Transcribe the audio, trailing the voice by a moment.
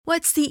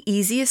What's the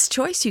easiest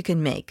choice you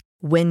can make?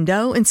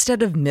 Window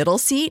instead of middle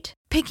seat?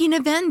 Picking a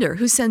vendor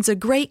who sends a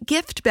great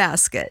gift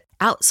basket?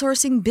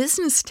 Outsourcing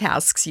business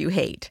tasks you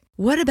hate?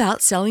 What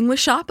about selling with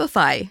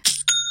Shopify?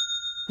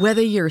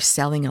 Whether you're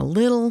selling a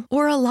little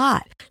or a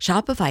lot,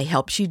 Shopify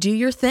helps you do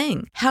your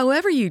thing,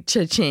 however you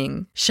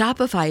cha-ching.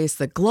 Shopify is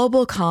the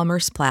global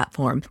commerce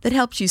platform that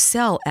helps you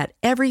sell at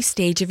every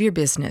stage of your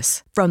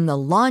business. From the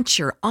launch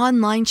your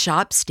online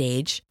shop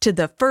stage to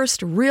the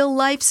first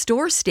real-life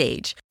store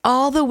stage,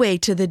 all the way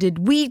to the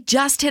did we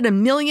just hit a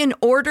million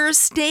orders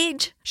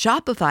stage.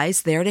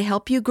 Shopify's there to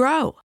help you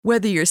grow.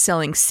 Whether you're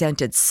selling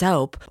scented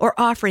soap or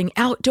offering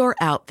outdoor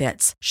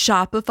outfits,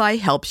 Shopify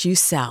helps you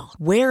sell.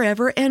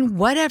 Wherever and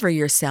whatever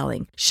you're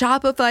selling,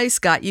 Shopify's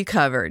got you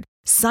covered.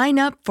 Sign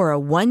up for a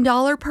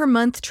 $1 per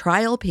month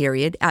trial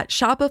period at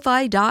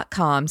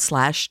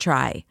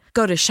shopify.com/try.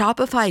 Go to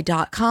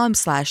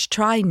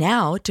shopify.com/try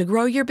now to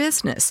grow your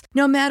business,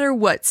 no matter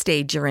what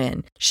stage you're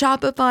in.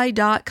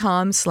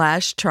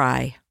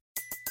 Shopify.com/try.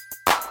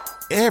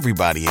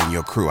 Everybody in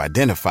your crew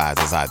identifies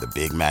as either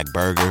Big Mac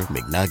Burger,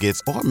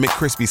 McNuggets, or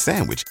McCrispy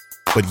Sandwich.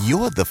 But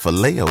you're the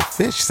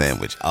Filet-O-Fish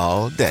Sandwich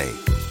all day.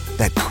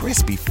 That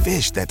crispy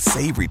fish, that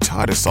savory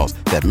tartar sauce,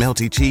 that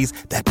melty cheese,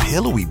 that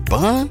pillowy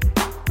bun.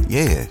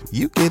 Yeah,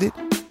 you get it.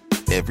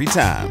 Every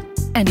time.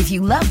 And if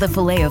you love the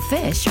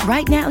Filet-O-Fish,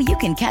 right now you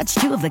can catch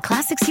two of the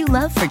classics you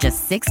love for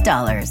just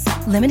 $6.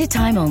 Limited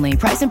time only.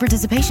 Price and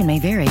participation may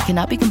vary.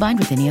 Cannot be combined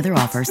with any other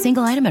offer.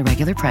 Single item at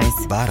regular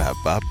price.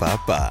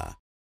 Ba-da-ba-ba-ba.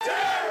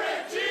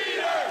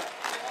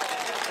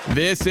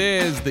 This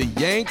is the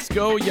Yanks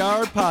Go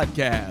Yard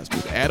podcast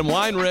with Adam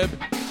Weinrib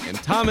and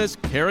Thomas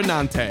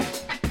Carinante.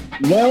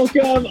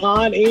 Welcome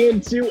on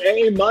into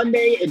a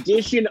Monday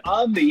edition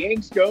of the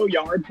Yanks Go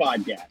Yard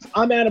podcast.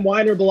 I'm Adam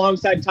Weinrib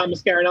alongside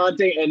Thomas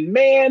Carinante, and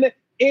man,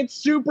 it's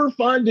super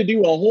fun to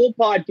do a whole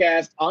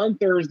podcast on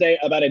Thursday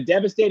about a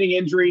devastating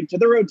injury to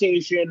the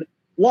rotation,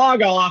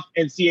 log off,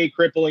 and see a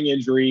crippling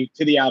injury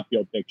to the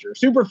outfield picture.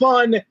 Super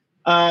fun.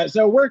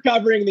 So we're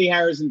covering the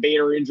Harrison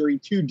Bader injury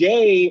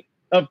today,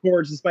 of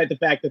course, despite the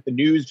fact that the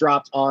news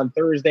dropped on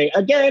Thursday,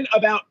 again,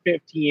 about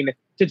 15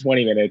 to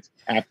 20 minutes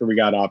after we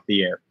got off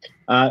the air.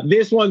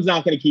 This one's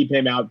not going to keep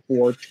him out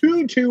for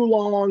too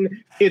long.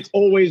 It's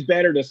always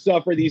better to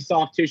suffer these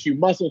soft tissue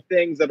muscle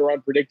things that are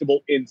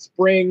unpredictable in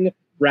spring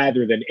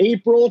rather than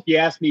April. If you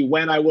asked me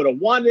when I would have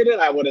wanted it,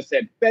 I would have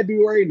said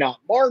February,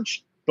 not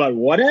March. But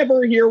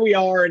whatever, here we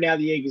are, and now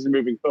the Yankees are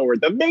moving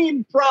forward. The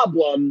main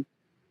problem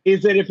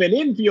is that if an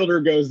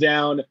infielder goes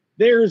down,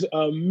 there's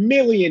a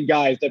million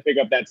guys that pick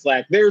up that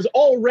slack. There's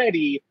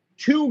already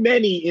too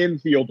many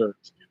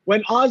infielders.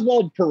 When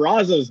Oswald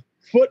Peraza's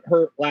foot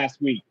hurt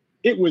last week,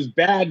 it was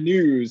bad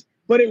news,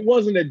 but it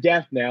wasn't a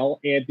death knell.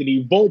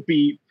 Anthony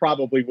Volpe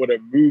probably would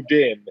have moved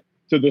in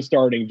to the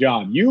starting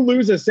job. You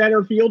lose a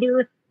center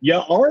fielder, you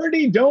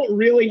already don't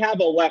really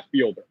have a left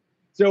fielder.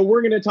 So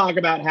we're going to talk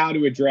about how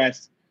to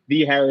address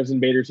the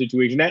Harrison Bader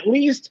situation, at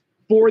least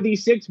for the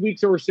 6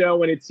 weeks or so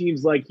when it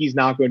seems like he's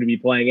not going to be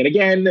playing. And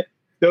again,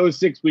 those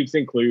 6 weeks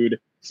include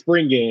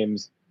spring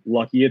games.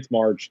 Lucky it's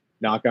March.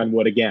 Knock on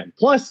wood again.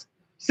 Plus,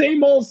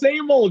 same old.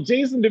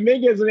 Jason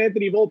Dominguez and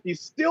Anthony Volpe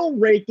still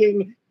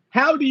raking.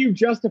 How do you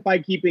justify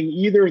keeping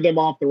either of them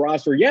off the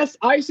roster? Yes,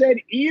 I said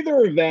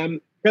either of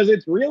them because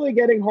it's really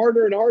getting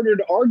harder and harder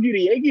to argue to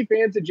Yankee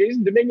fans that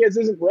Jason Dominguez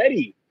isn't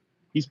ready.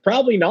 He's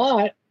probably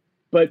not,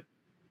 but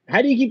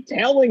how do you keep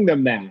telling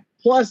them that?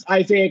 Plus,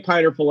 Isaiah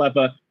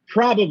Kiner-Falefa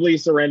probably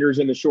surrenders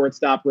in the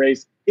shortstop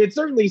race. It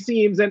certainly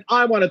seems, and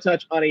I want to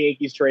touch on a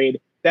Yankees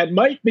trade that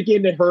might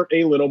begin to hurt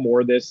a little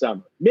more this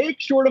summer. Make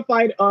sure to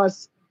find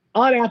us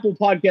on Apple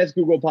Podcasts,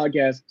 Google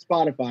Podcasts,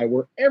 Spotify,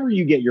 wherever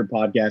you get your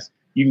podcasts.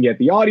 You can get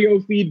the audio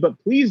feed, but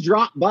please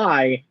drop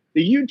by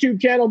the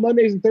YouTube channel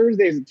Mondays and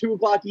Thursdays at 2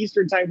 o'clock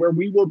Eastern time, where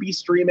we will be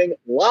streaming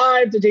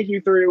live to take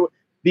you through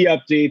the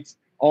updates,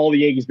 all the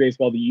Yankees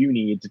baseball that you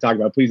need to talk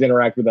about. Please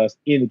interact with us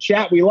in the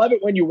chat. We love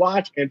it when you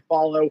watch and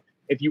follow.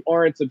 If you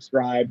aren't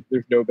subscribed,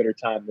 there's no better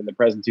time than the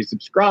present to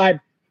subscribe.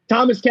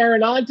 Thomas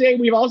Carinante,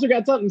 we've also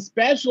got something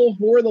special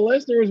for the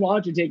listeners. Why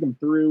don't you take them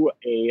through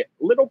a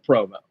little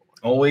promo?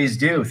 Always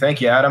do. Thank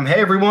you, Adam.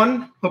 Hey,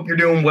 everyone. Hope you're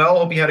doing well.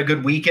 Hope you had a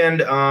good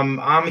weekend.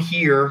 I'm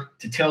here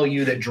to tell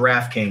you that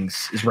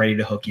DraftKings is ready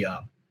to hook you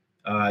up.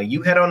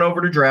 You head on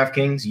over to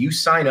DraftKings, you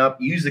sign up,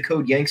 use the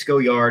code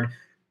YanksGoYard,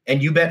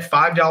 and you bet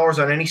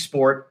 $5 on any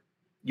sport.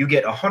 You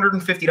get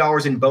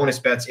 $150 in bonus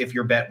bets if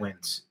your bet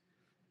wins.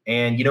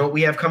 And you know what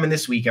we have coming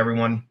this week,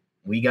 everyone?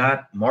 We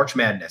got March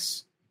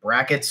Madness,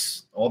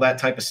 brackets, all that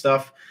type of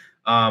stuff.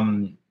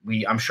 I'm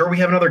sure we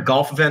have another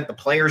golf event. The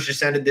Players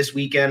just ended this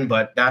weekend,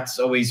 but that's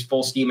always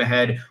full steam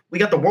ahead. We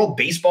got the World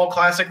Baseball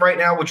Classic right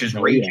now, which is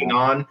raging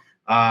on.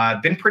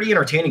 Been pretty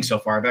entertaining so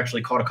far. I've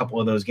actually caught a couple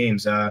of those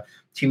games.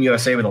 Team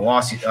USA with a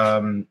loss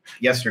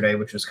yesterday,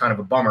 which was kind of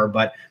a bummer.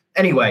 But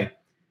anyway,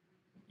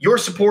 your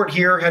support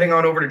here, heading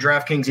on over to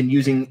DraftKings and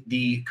using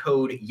the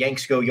code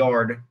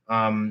YanksGoYard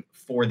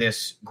for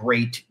this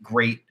great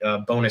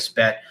bonus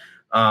bet.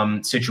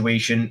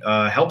 situation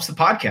helps the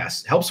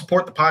podcast, helps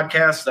support the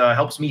podcast,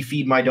 helps me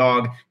feed my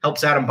dog,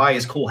 helps Adam buy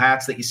his cool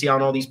hats that you see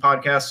on all these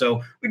podcasts.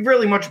 So we'd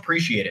really much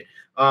appreciate it.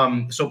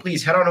 So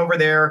please head on over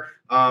there.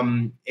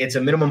 It's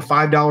a minimum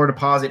 $5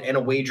 deposit and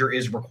a wager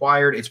is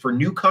required. It's for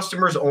new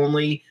customers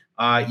only.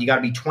 You got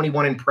to be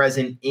 21 and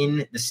present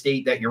in the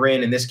state that you're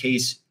in this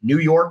case, New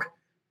York.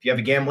 If you have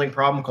a gambling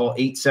problem, call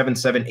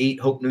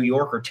 877-8-HOPE-NEW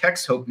YORK or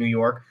text HOPE New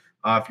York.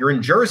 If you're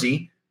in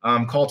Jersey,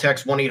 call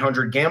text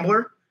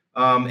 1-800-GAMBLER.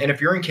 And if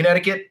you're in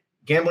Connecticut,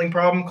 gambling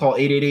problem, call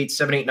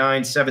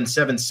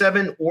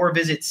 888-789-777 or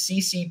visit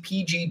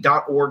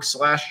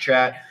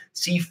ccpg.org/chat.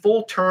 See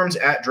full terms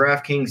at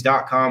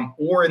DraftKings.com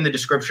or in the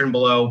description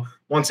below.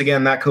 Once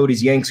again, that code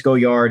is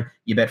YanksGoYard.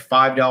 You bet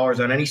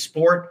 $5 on any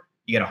sport.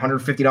 You get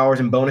 $150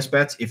 in bonus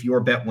bets if your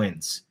bet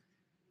wins.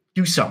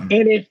 Do something.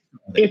 And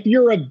if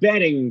you're a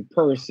betting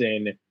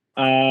person,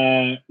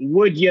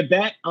 would you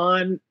bet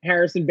on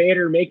Harrison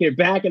Bader making it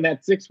back in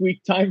that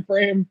 6-week time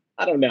frame?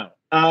 I don't know.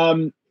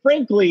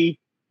 Frankly,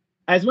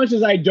 as much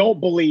as I don't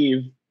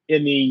believe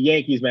in the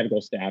Yankees medical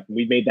staff, and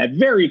we made that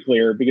very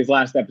clear because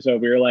last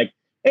episode we were like,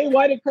 hey,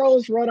 why did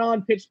Carlos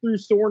Rodon pitch through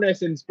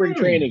soreness in spring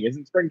training?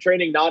 Isn't spring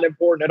training not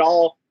important at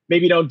all?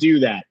 Maybe don't do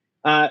that.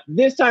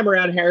 This time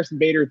around, Harrison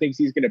Bader thinks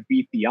he's going to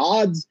beat the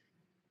odds.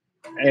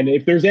 And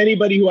if there's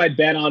anybody who I'd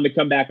bet on to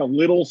come back a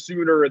little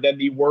sooner than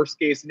the worst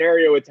case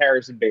scenario, it's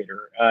Harrison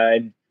Bader.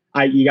 And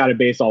you got to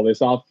base all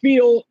this off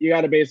feel. You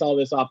got to base all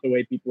this off the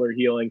way people are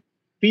healing.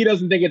 If he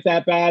doesn't think it's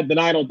that bad, then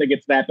I don't think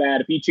it's that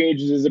bad. If he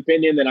changes his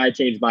opinion, then I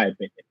change my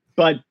opinion.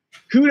 But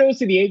kudos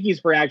to the Yankees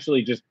for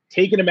actually just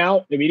taking him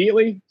out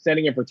immediately,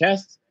 sending him for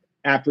tests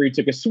after he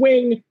took a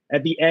swing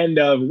at the end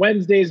of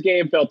Wednesday's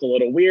game. Felt a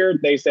little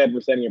weird. They said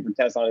we're sending him for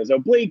tests on his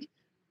oblique.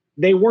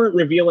 They weren't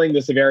revealing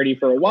the severity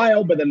for a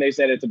while, but then they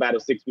said it's about a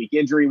 6-week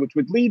injury, which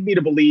would lead me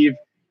to believe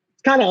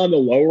it's kind of on the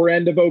lower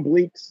end of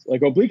obliques.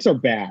 Like, obliques are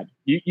bad.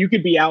 You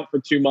could be out for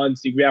 2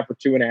 months. You could be out for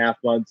 2.5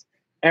 months.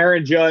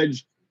 Aaron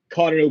Judge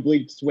caught an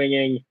oblique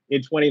swinging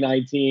in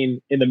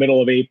 2019 in the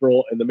middle of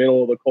April, in the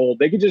middle of the cold.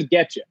 They could just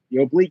get you.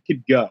 The oblique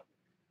could go.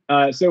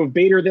 So if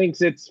Bader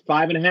thinks it's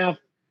 5.5,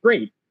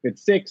 great. If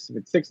it's 6, if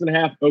it's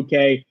 6.5,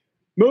 okay.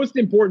 Most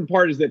important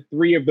part is that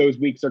 3 of those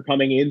weeks are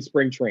coming in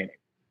spring training.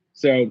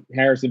 So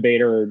Harrison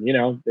Bader,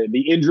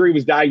 the injury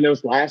was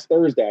diagnosed last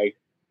Thursday.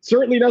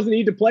 Certainly doesn't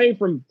need to play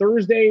from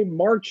Thursday,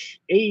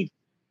 March 8th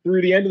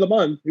through the end of the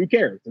month. Who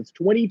cares? It's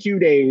 22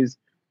 days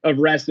of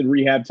rest and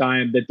rehab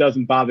time that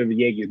doesn't bother the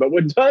Yankees. But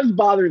what does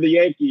bother the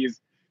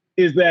Yankees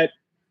is that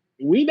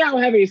we now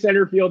have a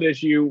center field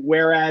issue,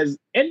 whereas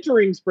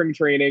entering spring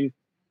training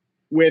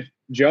with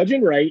Judge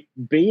in right,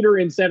 Bader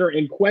in center,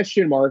 and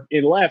question mark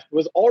in left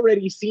was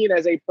already seen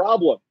as a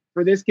problem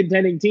for this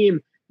contending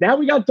team. Now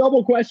we got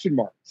double question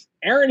marks.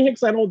 Aaron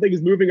Hicks, I don't think,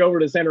 is moving over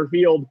to center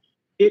field.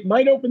 It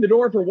might open the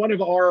door for one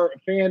of our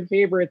fan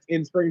favorites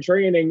in spring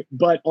training,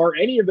 but are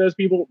any of those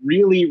people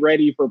really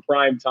ready for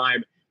prime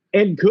time?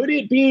 And could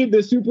it be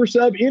the super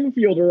sub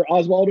infielder,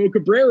 Oswaldo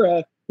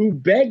Cabrera, who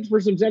begged for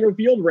some center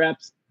field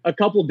reps a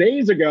couple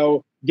days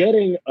ago,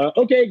 getting,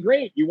 okay,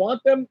 great, you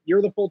want them?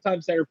 You're the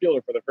full-time center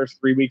fielder for the first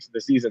 3 weeks of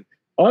the season.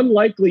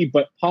 Unlikely,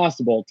 but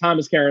possible.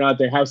 Thomas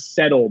Carinante, how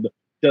settled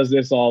does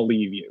this all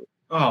leave you?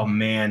 Oh,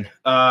 man.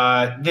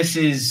 This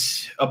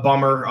is a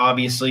bummer,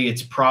 obviously.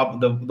 It's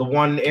the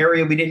one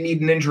area we didn't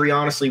need an injury,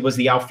 honestly, was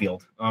the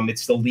outfield.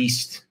 It's the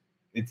least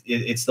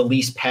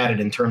padded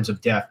in terms of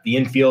depth. The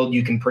infield,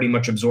 you can pretty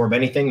much absorb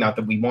anything. Not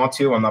that we want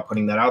to. I'm not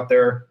putting that out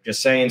there.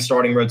 Just saying,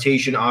 starting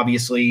rotation,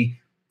 obviously,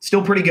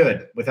 still pretty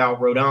good without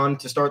Rodon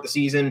to start the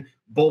season.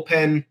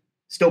 Bullpen,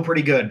 still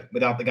pretty good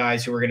without the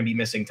guys who are going to be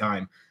missing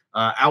time.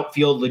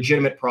 Outfield,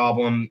 legitimate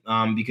problem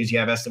because you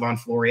have Estevan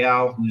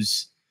Florial,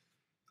 who's,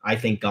 I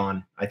think,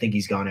 gone. I think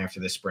he's gone after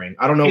this spring.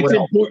 I don't know what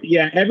else.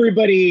 Yeah,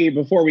 everybody,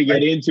 before we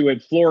get into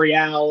it,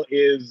 Florial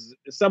is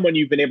someone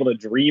you've been able to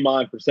dream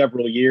on for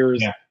several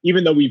years,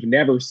 even though we've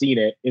never seen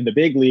it in the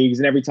big leagues.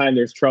 And every time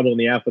there's trouble in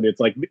the outfield, it's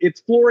like,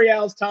 it's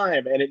Florial's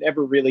time, and it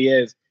never really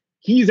is.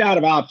 He's out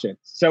of options.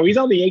 So he's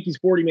on the Yankees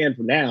 40-man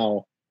for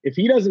now. If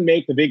he doesn't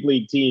make the big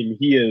league team,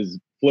 he is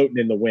floating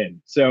in the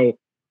wind. So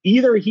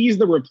either he's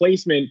the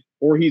replacement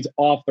or he's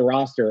off the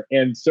roster.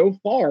 And so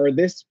far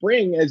this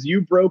spring, as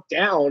you broke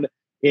down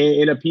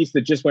in a piece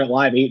that just went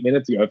live 8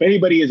 minutes ago, if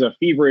anybody is a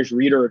feverish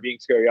reader of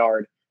Yanks Go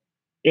Yard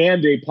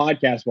and a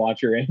podcast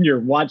watcher, and you're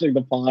watching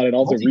the pod and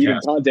also reading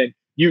content,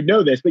 you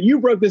know this. But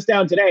you broke this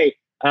down today.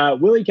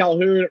 Willie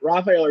Calhoun,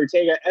 Rafael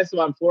Ortega,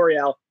 Estevan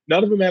Florial,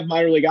 none of them have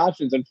minor league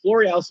options. And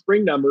Florial's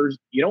spring numbers,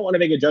 you don't want to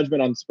make a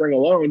judgment on spring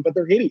alone, but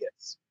they're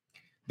hideous.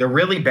 They're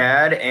really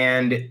bad.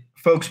 And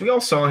folks, we all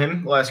saw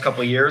him the last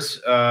couple of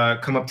years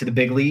come up to the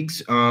big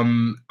leagues.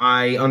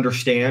 I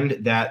understand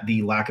that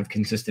the lack of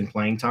consistent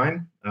playing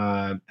time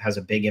has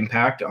a big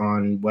impact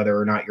on whether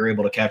or not you're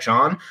able to catch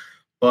on.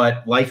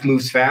 But life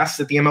moves fast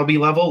at the MLB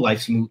level.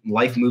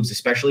 Life moves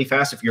especially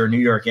fast if you're a New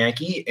York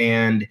Yankee.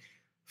 And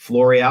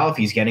Florial, if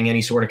he's getting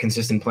any sort of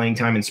consistent playing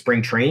time in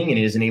spring training and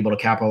isn't able to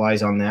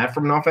capitalize on that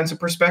from an offensive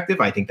perspective,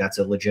 I think that's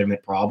a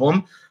legitimate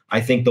problem. I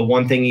think the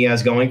one thing he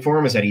has going for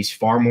him is that he's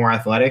far more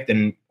athletic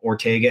than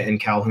Ortega and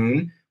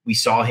Calhoun. We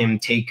saw him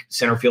take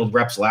center field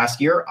reps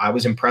last year. I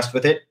was impressed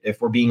with it, if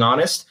we're being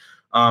honest.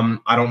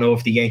 I don't know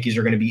if the Yankees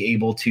are going to be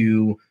able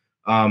to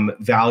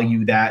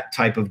value that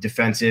type of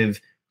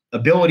defensive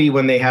ability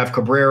when they have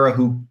Cabrera,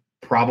 who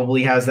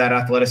probably has that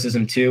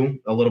athleticism too,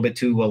 a little bit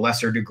to a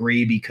lesser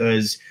degree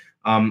because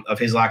of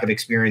his lack of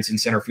experience in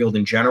center field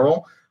in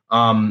general.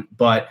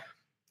 But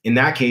in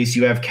that case,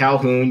 you have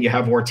Calhoun, you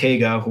have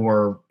Ortega, who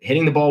are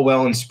hitting the ball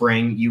well in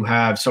spring. You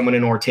have someone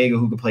in Ortega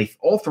who can play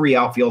all three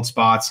outfield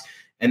spots.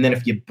 And then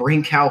if you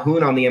bring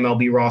Calhoun on the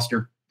MLB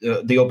roster,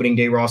 the opening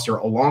day roster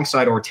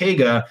alongside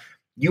Ortega,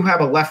 you have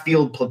a left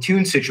field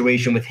platoon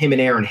situation with him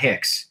and Aaron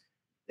Hicks.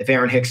 If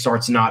Aaron Hicks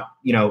starts not,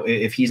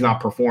 if he's not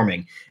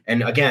performing.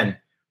 And again,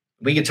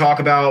 we could talk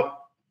about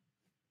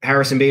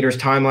Harrison Bader's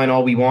timeline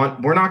all we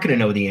want. We're not going to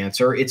know the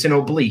answer. It's an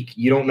oblique.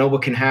 You don't know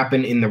what can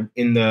happen in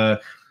the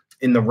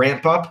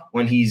ramp up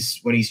when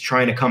he's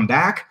trying to come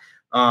back.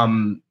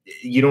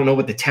 You don't know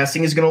what the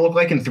testing is going to look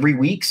like in 3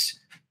 weeks.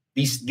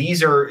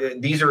 These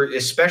are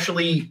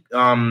especially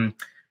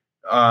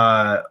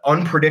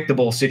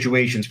unpredictable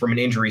situations from an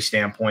injury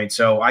standpoint.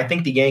 So I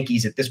think the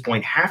Yankees at this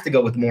point have to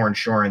go with more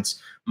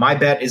insurance. My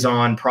bet is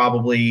on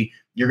probably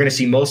you're going to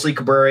see mostly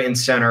Cabrera in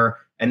center,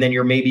 and then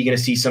you're maybe going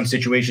to see some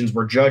situations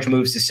where Judge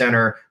moves to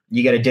center.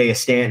 You get a day of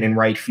Stanton in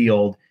right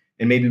field,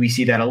 and maybe we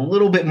see that a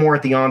little bit more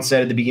at the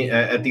onset of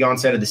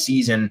the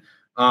season.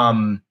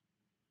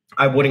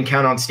 I wouldn't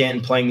count on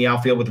Stanton playing the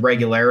outfield with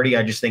regularity.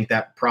 I just think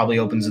that probably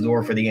opens the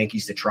door for the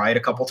Yankees to try it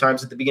a couple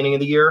times at the beginning of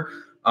the year.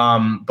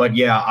 But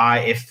yeah,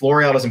 if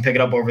Florial doesn't pick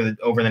it up over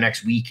the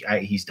next week,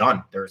 he's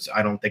done.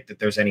 I don't think that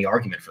there's any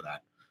argument for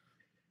that.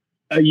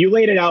 You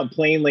laid it out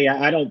plainly.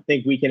 I don't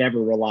think we can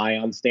ever rely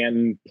on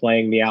Stanton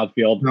playing the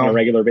outfield on a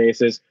regular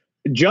basis.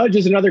 Judge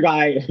is another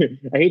guy.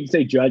 I hate to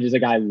say Judge is a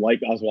guy like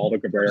Oswaldo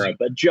Cabrera,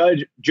 but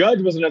Judge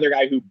was another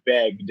guy who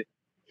begged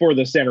for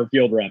the center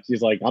field reps.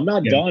 He's like, I'm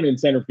not done in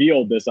center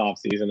field this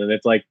offseason. And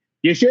it's like,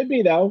 you should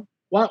be, though.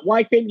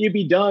 Why couldn't you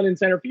be done in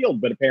center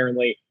field? But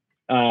apparently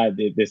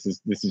this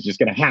is just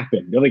going to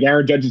happen. Like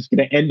Aaron Judge is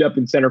going to end up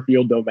in center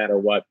field no matter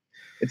what.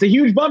 It's a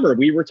huge bummer.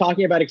 We were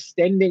talking about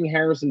extending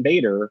Harrison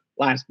Bader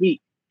last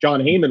week.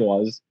 John Heyman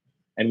was,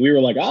 and we were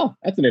like, oh,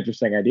 that's an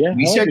interesting idea.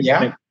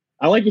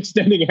 I like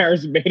extending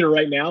Harrison Bader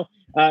right now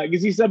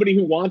because he's somebody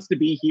who wants to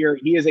be here.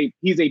 He's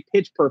a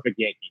pitch perfect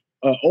Yankee.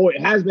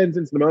 It has been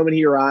since the moment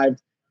he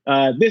arrived.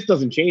 This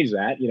doesn't change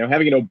that.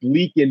 Having an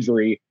oblique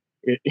injury,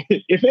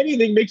 if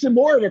anything, makes him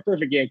more of a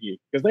perfect Yankee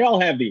because they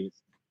all have these.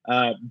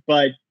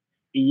 But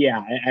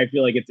yeah, I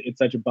feel like it's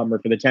such a bummer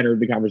for the tenor of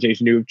the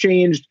conversation to have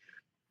changed.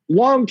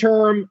 Long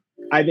term,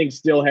 I think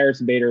still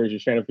Harrison Bader is your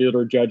center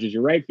fielder, Judge is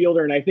your right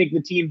fielder, and I think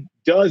the team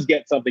does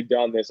get something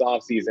done this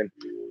offseason.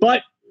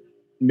 But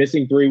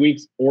missing 3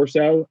 weeks or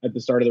so at the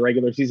start of the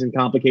regular season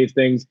complicates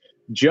things.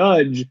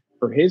 Judge,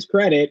 for his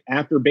credit,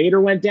 after Bader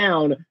went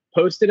down,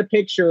 posted a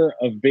picture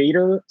of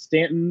Bader,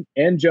 Stanton,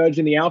 and Judge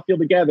in the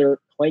outfield together,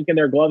 clanking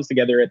their gloves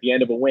together at the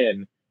end of a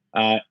win,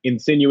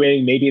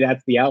 insinuating maybe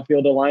that's the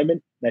outfield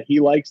alignment that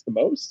he likes the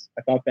most.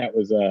 I thought that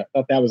was a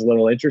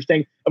little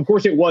interesting. Of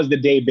course, it was the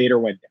day Bader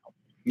went down.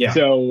 Yeah.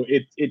 So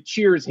it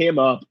cheers him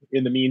up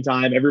in the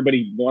meantime.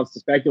 Everybody wants to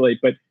speculate,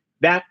 but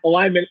that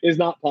alignment is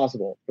not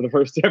possible for the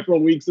first several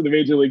weeks of the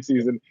Major League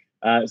season.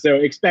 So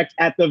expect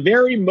at the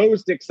very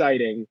most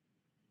exciting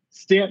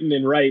Stanton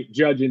in right,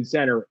 Judge in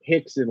center,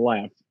 Hicks in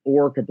left,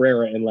 or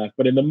Cabrera in left.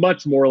 But in the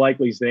much more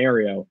likely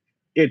scenario,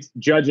 it's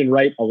Judge in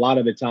right a lot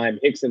of the time,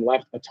 Hicks in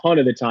left a ton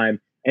of the time,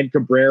 and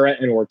Cabrera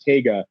and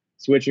Ortega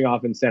switching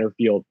off in center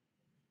field.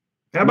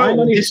 How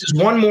about this is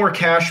one more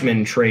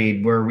Cashman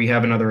trade where we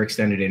have another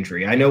extended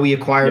injury. I know we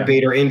acquired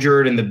Bader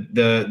injured, and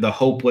the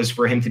hope was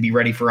for him to be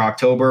ready for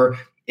October.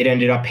 It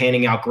ended up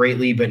panning out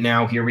greatly, but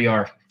now here we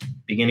are,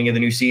 beginning of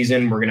the new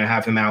season. We're going to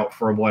have him out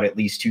for at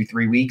least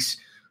 2-3 weeks.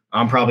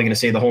 I'm probably going to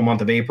say the whole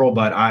month of April,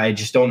 but I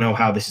just don't know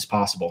how this is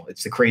possible.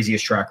 It's the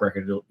craziest track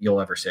record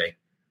you'll ever see.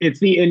 It's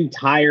the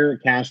entire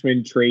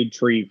Cashman trade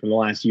tree from the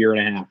last year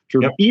and a half.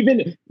 Yep.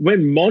 Even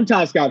when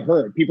Montas got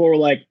hurt, people were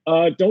like,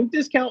 don't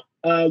discount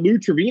Lou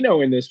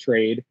Trevino in this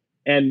trade.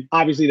 And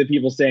obviously the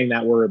people saying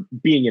that were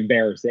being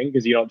embarrassing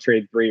because you don't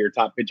trade 3 of your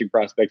top pitching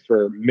prospects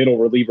for middle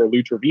reliever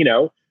Lou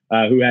Trevino,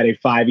 who had a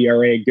 5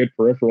 ERA, good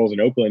peripherals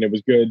in Oakland. It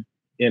was good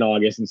in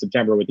August and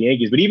September with the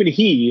Yankees. But even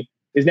he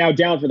is now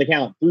down for the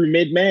count through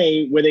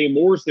mid-May with a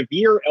more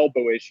severe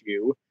elbow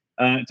issue.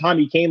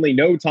 Tommy Kahnle,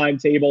 no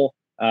timetable.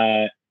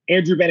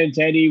 Andrew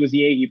Benintendi was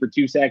the AE for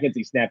 2 seconds.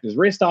 He snapped his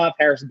wrist off.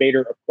 Harrison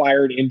Bader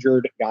acquired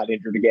injured, got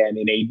injured again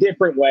in a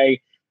different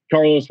way.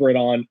 Carlos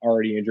Rodon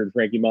already injured.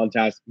 Frankie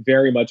Montas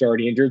very much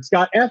already injured.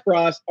 Scott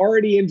Efros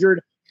already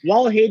injured.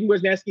 While Hayden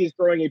Wesneski is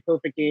throwing a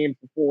perfect game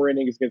for 4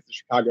 innings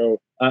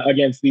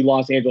against the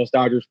Los Angeles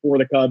Dodgers for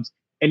the Cubs,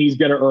 and he's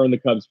going to earn the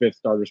Cubs' 5th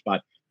starter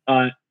spot.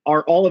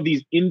 Are all of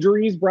these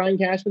injuries Brian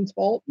Cashman's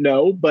fault?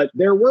 No, but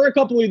there were a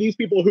couple of these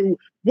people who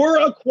were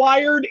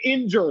acquired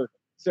injured.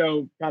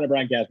 So kind of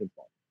Brian Cashman's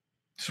fault.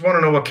 Just want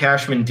to know what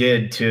Cashman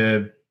did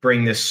to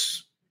bring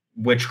this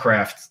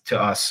witchcraft to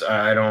us.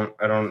 I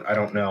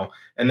don't know.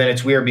 And then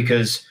it's weird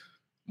because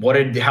what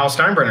did Hal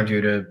Steinbrenner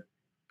do to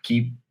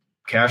keep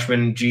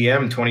Cashman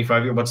GM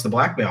 25 years? What's the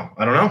blackmail?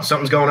 I don't know.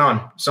 Something's going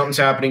on. Something's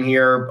happening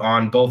here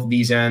on both of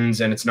these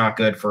ends, and it's not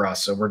good for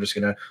us. So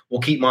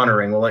we'll keep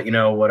monitoring. We'll let you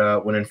know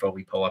what info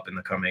we pull up in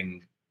the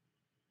coming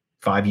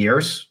 5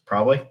 years,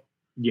 probably.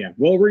 Yeah.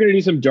 Well, we're gonna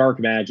do some dark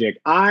magic.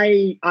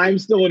 I'm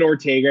still an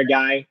Ortega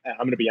guy.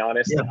 I'm gonna be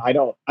honest. Yeah. I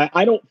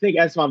don't think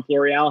Estevan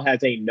Florial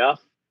has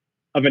enough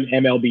of an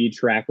MLB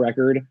track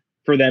record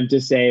for them to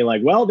say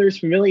like, well, there's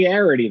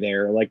familiarity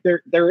there. Like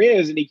there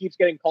is, and he keeps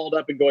getting called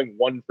up and going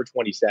 1 for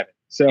 27.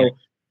 So yeah.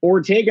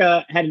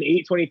 Ortega had an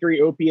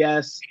 823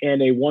 OPS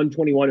and a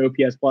 121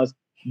 OPS plus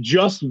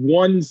just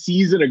one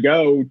season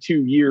ago,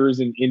 2 years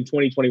in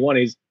 2021.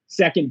 His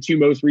second to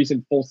most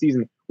recent full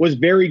season was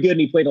very good,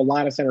 and he played a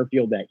lot of center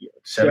field that year.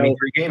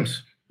 73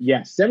 games.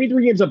 Yes,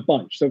 73 games a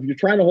bunch. So if you're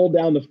trying to hold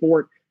down the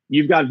fort,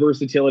 you've got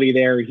versatility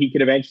there. He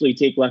could eventually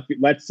take left.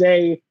 Let's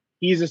say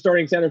he's a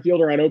starting center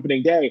fielder on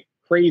opening day.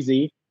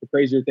 Crazy. The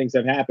crazier things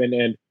have happened.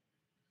 And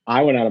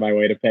I went out of my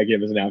way to peg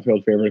him as an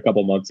outfield favorite a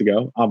couple months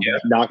ago. I'm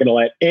not going to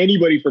let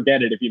anybody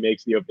forget it if he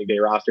makes the opening day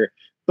roster.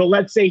 But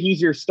let's say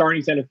he's your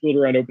starting center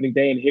fielder on opening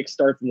day and Hicks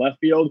starts in left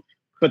field.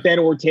 But then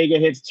Ortega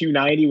hits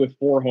 290 with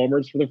 4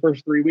 homers for the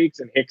first 3 weeks,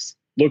 and Hicks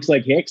looks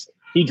like Hicks.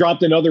 He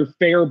dropped another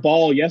fair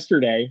ball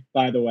yesterday,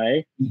 by the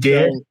way.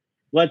 Did. So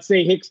let's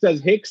say Hicks does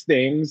Hicks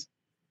things.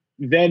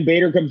 Then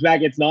Bader comes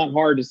back. It's not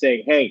hard to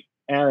say, hey,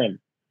 Aaron,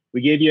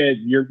 we gave you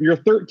your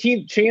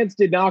 13th chance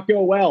did not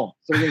go well.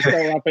 So we're going to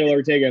start Rafael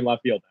Ortega in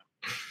left field now.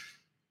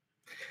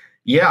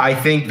 Yeah, I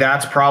think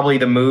that's probably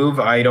the move.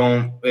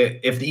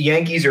 If the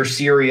Yankees are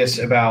serious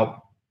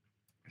about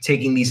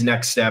taking these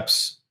next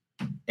steps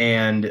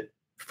and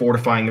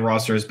fortifying the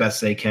roster as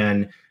best they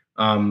can,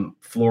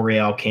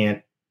 Florial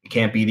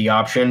can't be the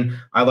option.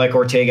 I like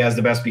Ortega as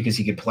the best because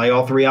he could play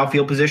all 3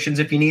 outfield positions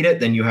if you need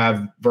it. Then you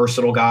have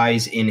versatile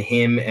guys in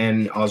him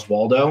and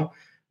Oswaldo.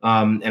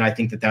 And I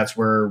think that's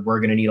where we're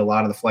going to need a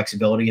lot of the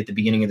flexibility at the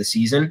beginning of the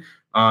season.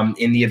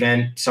 In the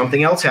event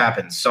something else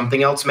happens,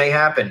 something else may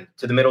happen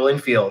to the middle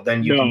infield.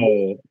 Then you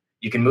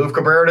can move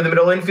Cabrera to the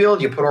middle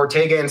infield. You put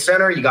Ortega in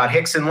center. You got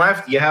Hicks in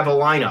left. You have a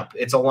lineup.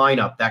 It's a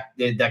lineup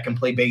that can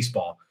play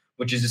baseball,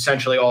 which is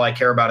essentially all I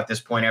care about at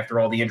this point after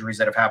all the injuries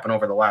that have happened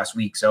over the last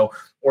week. So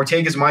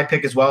Ortega's my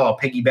pick as well. I'll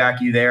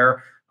piggyback you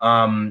there.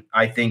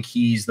 I think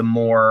he's the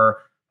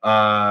more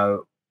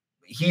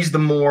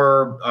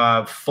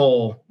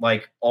full,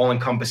 like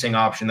all-encompassing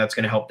option that's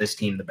going to help this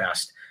team the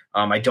best.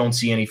 I don't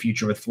see any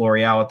future with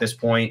Florial at this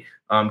point.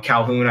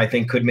 Calhoun, I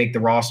think, could make the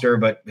roster,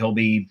 but he'll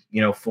be,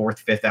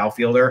 4th, 5th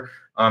outfielder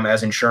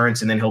as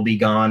insurance, and then he'll be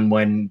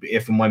gone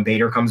if and when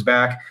Bader comes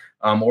back.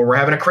 Or we're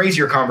having a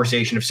crazier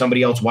conversation if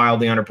somebody else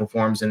wildly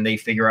underperforms and they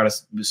figure out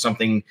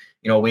something,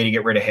 a way to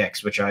get rid of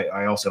Hicks, which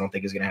I also don't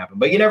think is going to happen.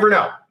 But you never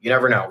know.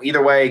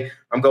 Either way,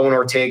 I'm going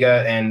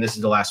Ortega, and this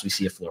is the last we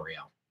see of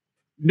Florial.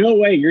 No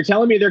way. You're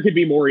telling me there could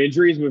be more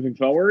injuries moving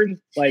forward?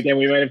 And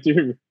we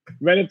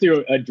might have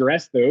to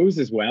address those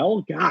as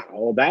well? God,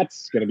 well,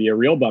 that's going to be a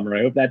real bummer.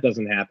 I hope that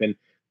doesn't happen.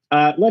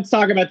 Let's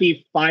talk about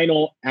the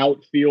final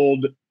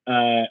outfield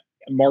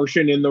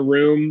Martian in the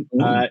room,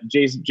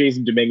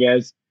 Jason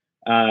Dominguez.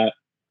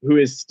 Who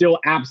is still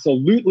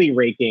absolutely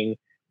raking.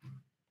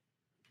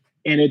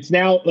 And it's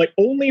now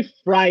only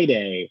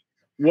Friday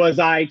was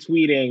I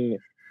tweeting,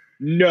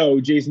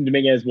 no, Jason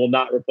Dominguez will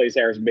not replace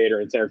Harrison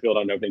Bader in center field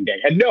on opening day.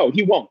 And no,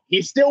 he won't.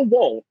 He still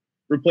won't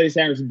replace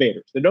Harrison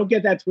Bader. So don't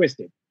get that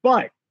twisted.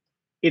 But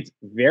it's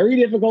very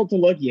difficult to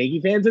look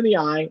Yankee fans in the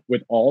eye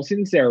with all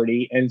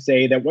sincerity and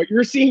say that what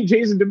you're seeing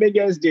Jason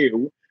Dominguez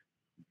do,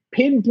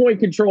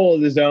 pinpoint control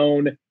of the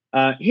zone,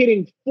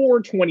 hitting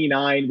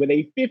 .429 with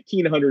a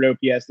 1,500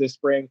 OPS this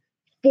spring,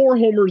 4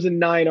 homers and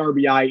 9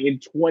 RBI in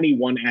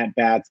 21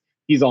 at-bats.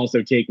 He's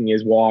also taking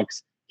his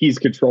walks. He's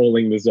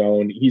controlling the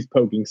zone. He's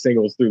poking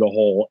singles through the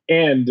hole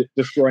and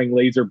destroying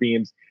laser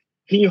beams.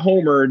 He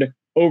homered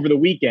over the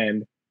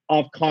weekend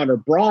off Connor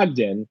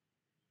Brogdon.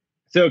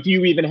 So if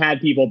you even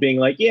had people being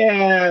like,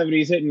 yeah, but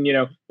he's hitting,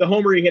 the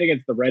homer he hit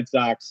against the Red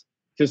Sox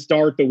to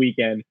start the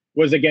weekend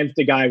was against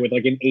a guy with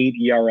an 8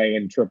 ERA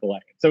in AAA.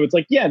 So it's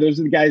those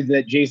are the guys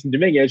that Jason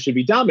Dominguez should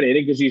be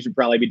dominating because he should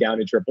probably be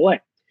down in AAA.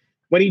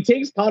 When he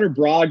takes Connor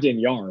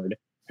Brogdon yard,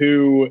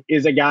 who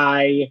is a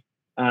guy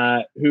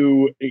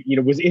who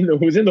was in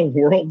the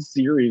World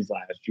Series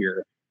last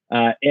year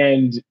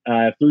and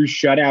threw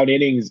shutout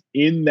innings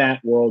in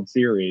that World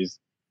Series,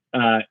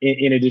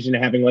 in addition to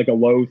having a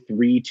low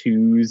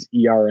 3.2s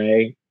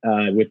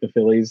ERA with the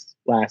Phillies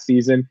last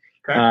season.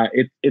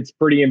 Okay. It's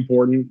pretty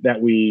important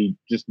that we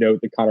just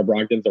note that Connor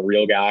Brogdon's a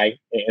real guy.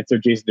 And so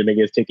Jason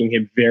Dominguez taking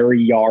him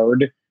very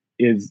yard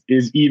is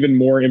even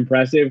more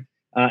impressive.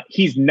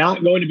 He's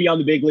not going to be on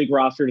the big league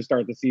roster to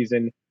start the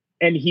season,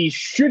 and he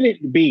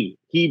shouldn't be.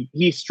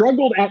 He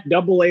struggled at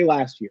AA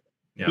last year.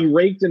 Yeah. He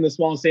raked in the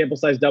small sample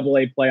size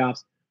AA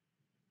playoffs.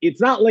 It's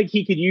not like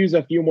he could use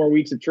a few more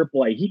weeks at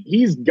AAA.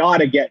 He's got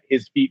to get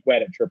his feet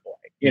wet at AAA.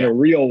 in a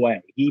real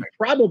way. He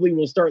probably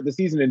will start the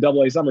season in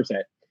Double-A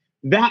Somerset.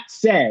 That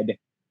said,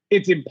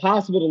 it's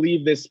impossible to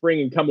leave this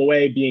spring and come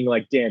away being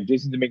like, damn,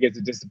 Jason Dominguez is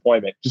a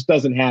disappointment. Just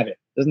doesn't have it.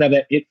 Doesn't have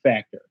that it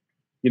factor.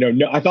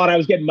 No, I thought I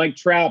was getting Mike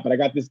Trout, but I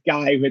got this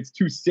guy who hits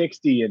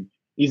 260 and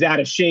he's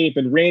out of shape.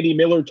 And Randy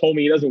Miller told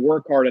me he doesn't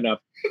work hard enough.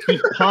 He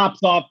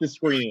pops off the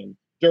screen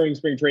during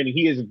spring training.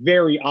 He is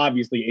very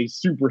obviously a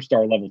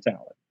superstar level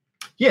talent.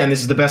 Yeah, and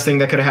this is the best thing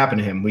that could have happened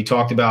to him. We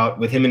talked about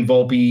with him and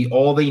Volpe,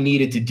 all they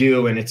needed to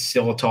do, and it's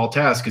still a tall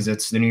task because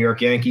it's the New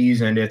York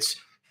Yankees and it's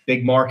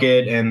big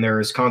market and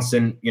there's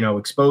constant,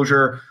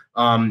 exposure.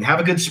 Have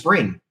a good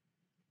spring.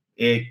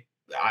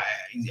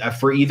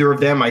 For either of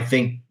them, I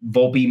think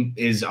Volpe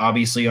is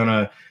obviously on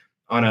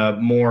a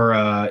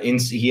more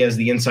he has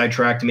the inside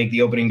track to make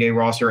the opening day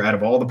roster out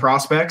of all the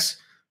prospects.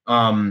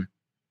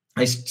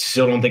 I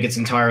still don't think it's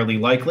entirely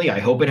likely. I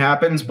hope it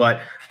happens,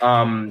 but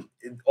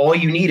all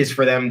you need is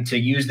for them to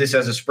use this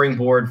as a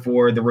springboard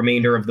for the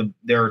remainder of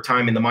their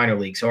time in the minor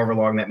leagues, however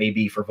long that may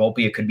be. For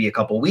Volpe, it could be a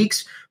couple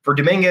weeks. For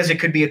Dominguez, it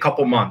could be a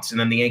couple months. And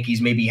then the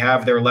Yankees maybe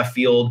have their left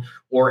field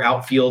or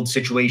outfield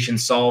situation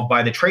solved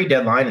by the trade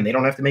deadline, and they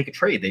don't have to make a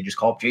trade. They just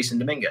call up Jason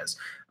Dominguez.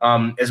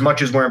 As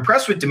much as we're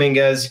impressed with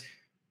Dominguez,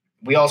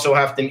 we also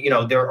have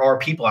to, there are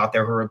people out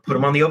there who are put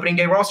him on the opening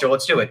day roster.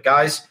 Let's do it.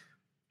 Guys,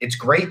 it's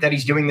great that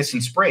he's doing this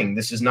in spring.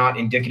 This is not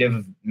indicative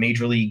of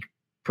major league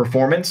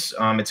performance.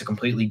 It's a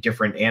completely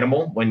different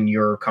animal when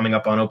you're coming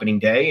up on opening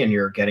day and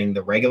you're getting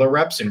the regular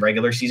reps and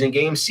regular season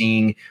games,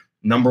 seeing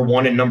number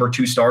 1 and number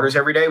 2 starters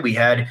every day. We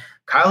had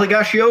Kyle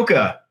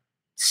Higashioka,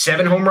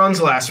 7 home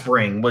runs last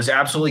spring, was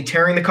absolutely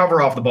tearing the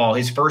cover off the ball.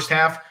 His first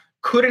half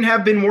couldn't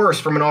have been worse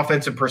from an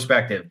offensive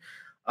perspective.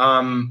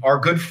 Our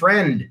good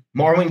friend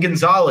Marwin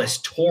Gonzalez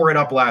tore it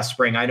up last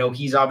spring. I know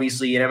he's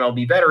obviously an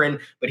MLB veteran,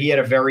 but he had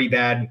a very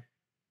bad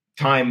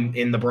time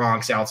in the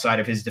Bronx outside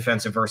of his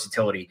defensive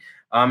versatility.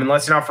 And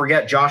let's not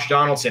forget, Josh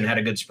Donaldson had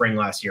a good spring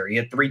last year. He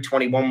had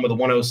 321 with a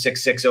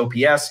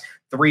 106.6 OPS,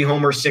 3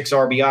 homers, 6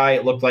 RBI.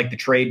 It looked like the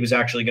trade was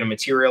actually going to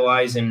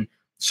materialize in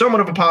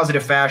somewhat of a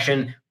positive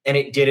fashion, and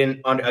it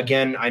didn't.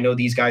 Again, I know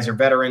these guys are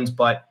veterans,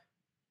 but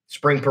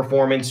spring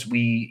performance,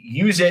 we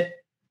use it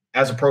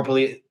as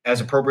appropriately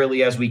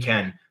as we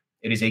can.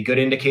 It is a good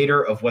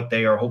indicator of what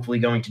they are hopefully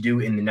going to do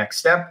in the next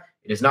step.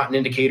 It is not an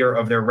indicator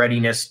of their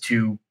readiness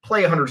to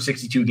play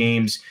 162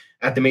 games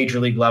at the major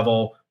league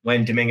level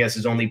when Dominguez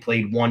has only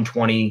played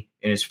 120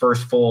 in his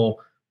first full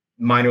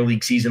minor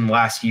league season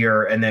last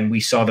year, and then we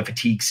saw the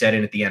fatigue set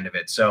in at the end of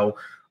it. So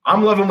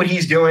I'm loving what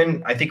he's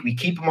doing. I think we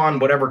keep him on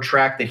whatever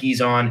track that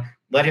he's on.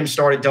 Let him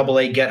start at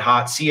Double-A, get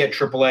hot, see at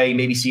Triple-A,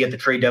 maybe see at the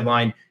trade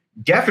deadline.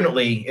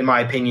 Definitely, in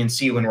my opinion,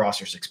 see when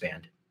rosters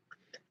expand.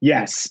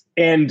 Yes,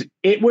 and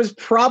it was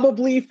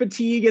probably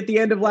fatigue at the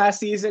end of last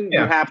season.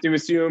 Yeah. You have to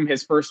assume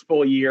his first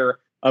full year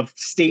of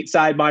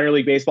stateside minor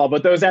league baseball,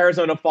 but those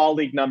Arizona Fall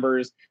League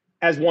numbers,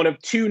 as one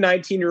of 2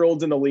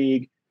 19-year-olds in the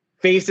league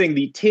facing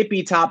the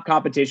tippy-top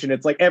competition,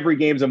 it's like every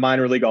game's a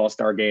minor league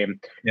all-star game.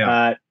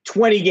 Yeah.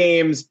 20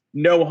 games,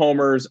 no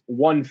homers,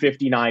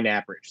 159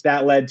 average.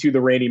 That led to the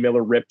Randy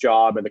Miller rip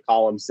job and the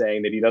columns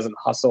saying that he doesn't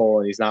hustle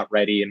and he's not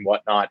ready and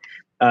whatnot.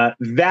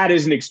 That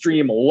is an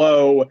extreme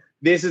low.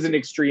 This is an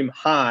extreme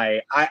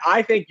high.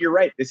 I think you're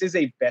right. This is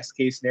a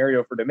best-case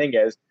scenario for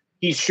Dominguez.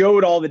 He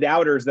showed all the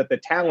doubters that the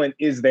talent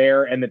is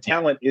there and the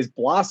talent is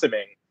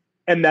blossoming.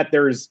 And that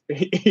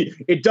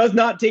it does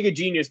not take a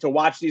genius to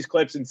watch these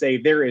clips and say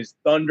there is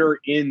thunder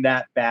in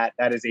that bat.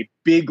 That is a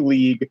big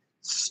league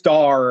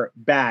star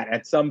bat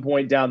at some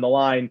point down the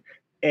line.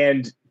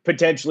 And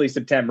potentially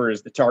September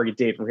is the target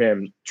date for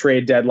him.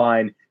 Trade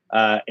deadline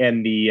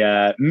and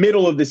the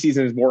middle of the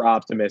season is more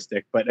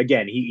optimistic. But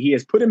again, he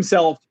has put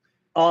himself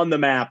on the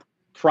map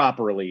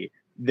properly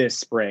this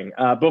spring.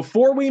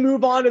 Before we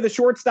move on to the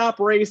shortstop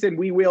race, and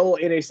we will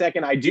in a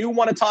second, I do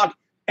want to talk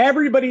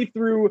everybody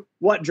through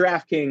what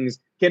DraftKings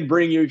can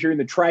bring you if you're in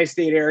the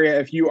tri-state area.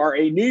 If you are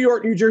a New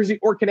York, New Jersey,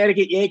 or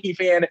Connecticut Yankee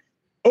fan,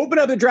 open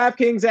up the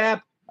DraftKings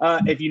app.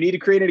 If you need to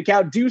create an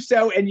account, do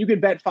so, and you can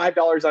bet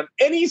 $5 on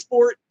any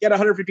sport, get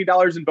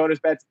 $150 in bonus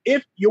bets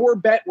if your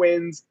bet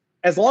wins,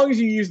 as long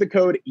as you use the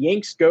code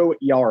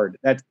YanksGoYard.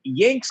 That's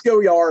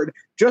YanksGoYard,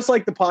 just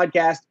like the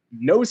podcast,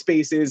 no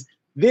spaces.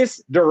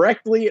 This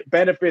directly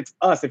benefits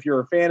us. If you're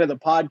a fan of the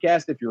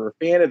podcast, if you're a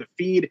fan of the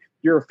feed,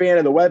 you're a fan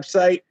of the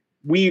website,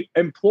 we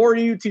implore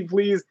you to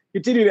please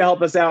continue to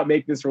help us out,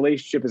 make this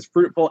relationship as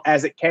fruitful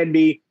as it can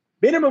be.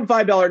 Minimum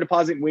 $5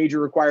 deposit and wager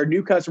required.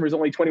 New customers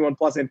only 21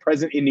 plus and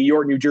present in New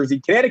York, New Jersey,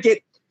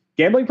 Connecticut.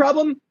 Gambling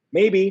problem?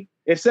 Maybe.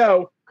 If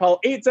so,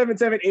 call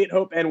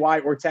 877-8-HOPE-NY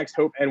or text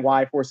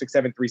HOPE-NY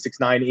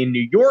 467-369 in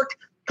New York.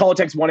 Call or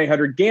text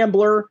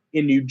 1-800-GAMBLER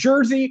in New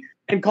Jersey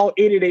and call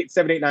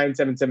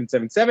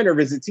 888-789-7777 or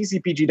visit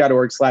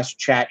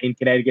ccpg.org/chat in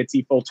Connecticut.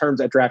 See full terms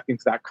at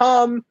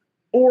DraftKings.com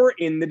or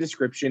in the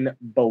description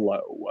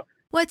below.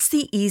 What's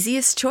the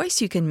easiest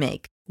choice you can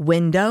make?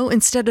 Window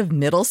instead of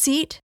middle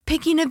seat?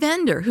 Picking a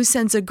vendor who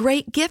sends a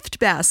great gift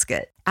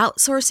basket?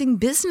 Outsourcing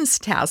business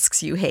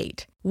tasks you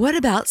hate? What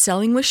about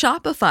selling with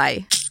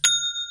Shopify?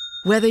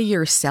 Whether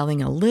you're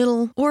selling a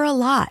little or a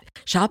lot,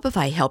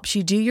 Shopify helps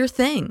you do your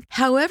thing,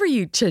 however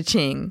you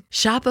cha-ching.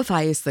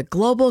 Shopify is the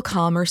global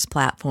commerce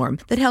platform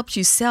that helps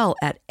you sell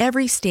at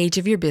every stage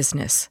of your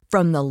business.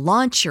 From the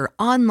launch your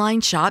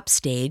online shop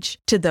stage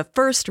to the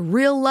first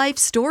real-life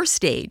store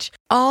stage,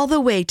 all the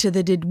way to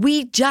the did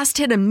we just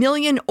hit a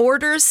million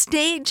orders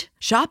stage.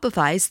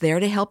 Shopify's there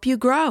to help you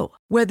grow.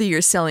 Whether you're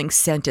selling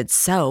scented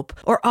soap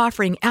or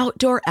offering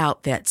outdoor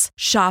outfits,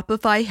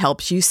 Shopify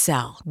helps you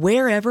sell.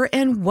 Wherever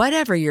and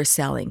whatever you're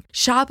selling,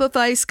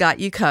 Shopify's got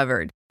you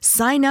covered.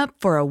 Sign up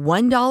for a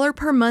 $1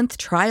 per month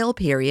trial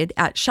period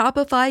at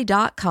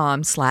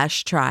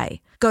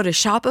shopify.com/try. Go to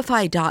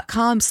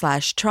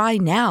shopify.com/try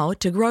now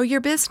to grow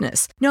your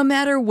business, no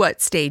matter what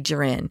stage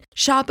you're in.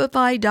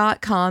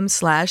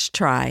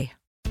 Shopify.com/try.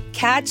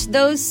 Catch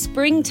those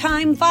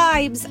springtime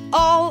vibes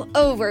all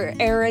over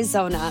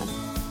Arizona.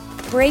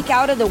 Break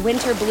out of the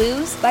winter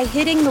blues by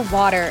hitting the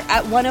water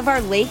at one of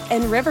our lake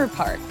and river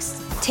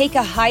parks. Take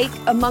a hike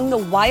among the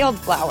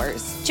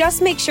wildflowers.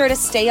 Just make sure to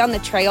stay on the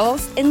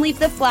trails and leave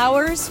the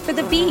flowers for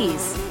the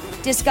bees.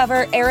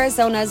 Discover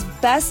Arizona's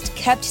best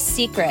kept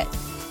secret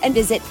and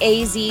visit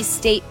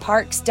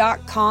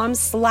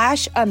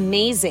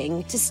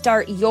azstateparks.com/amazing to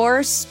start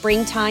your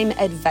springtime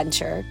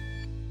adventure.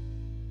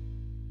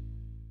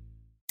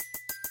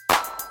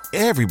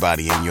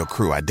 Everybody in your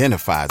crew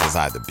identifies as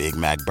either Big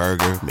Mac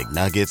Burger,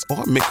 McNuggets,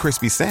 or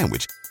McCrispy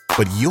Sandwich.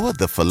 But you're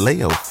the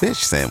Filet-O-Fish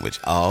Sandwich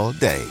all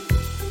day.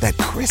 That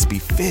crispy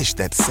fish,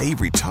 that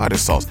savory tartar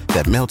sauce,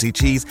 that melty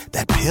cheese,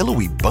 that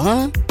pillowy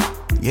bun.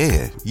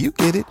 Yeah, you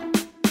get it.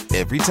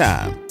 Every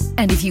time.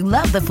 And if you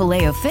love the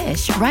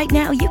Filet-O-Fish, right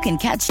now you can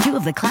catch two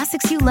of the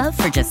classics you love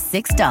for just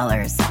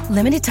 $6.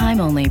 Limited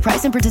time only.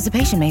 Price and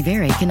participation may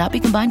vary. Cannot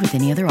be combined with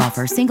any other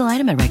offer. Single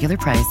item at regular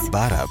price.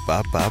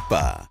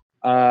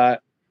 Ba-da-ba-ba-ba.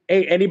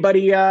 Hey,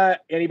 anybody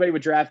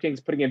with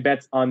DraftKings putting in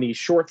bets on the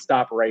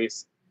shortstop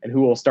race and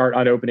who will start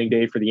on opening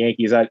day for the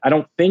Yankees? I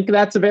don't think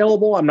that's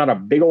available. I'm not a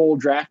big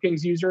old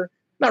DraftKings user.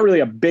 Not really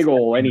a big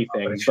old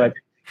anything. But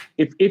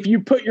if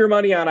you put your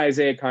money on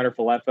Isaiah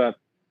Kiner-Falefa,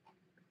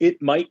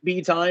 it might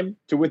be time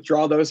to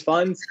withdraw those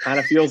funds. Kind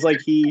of feels like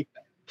he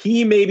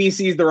maybe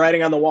sees the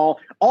writing on the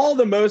wall. All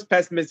the most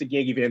pessimistic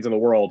Yankee fans in the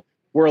world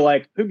were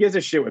like, who gives a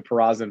shit what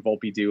Peraza and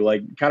Volpe do?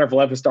 Like,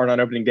 Kiner-Falefa start on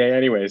opening day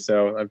anyway.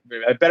 So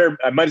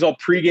I might as well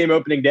pregame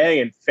opening day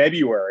in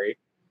February.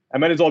 I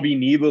might as well be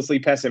needlessly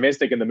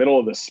pessimistic in the middle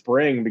of the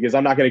spring because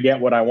I'm not going to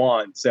get what I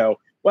want. So,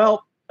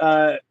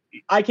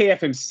 IKF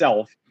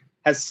himself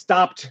has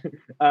stopped.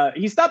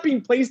 He stopped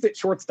being placed at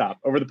shortstop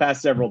over the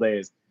past several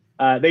days.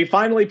 They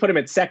finally put him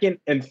at second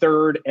and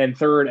third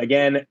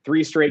again,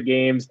 3 straight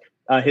games.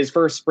 His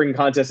first spring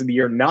contest of the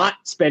year not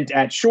spent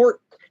at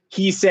short.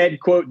 He said,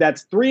 quote,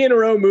 "That's 3 in a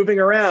row moving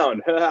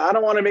around. I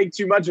don't want to make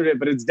too much of it,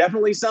 but it's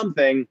definitely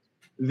something."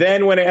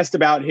 Then when asked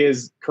about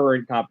his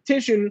current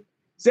competition,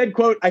 said,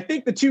 quote, "I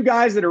think the 2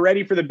 guys that are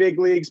ready for the big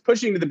leagues,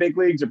 pushing to the big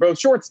leagues, are both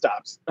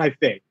shortstops. I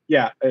think.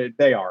 Yeah,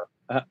 they are.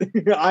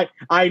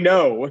 I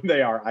know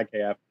they are,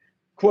 IKF."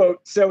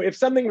 Quote, "So if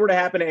something were to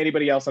happen to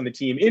anybody else on the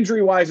team,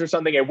 injury-wise or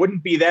something, it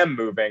wouldn't be them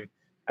moving.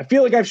 I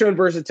feel like I've shown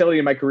versatility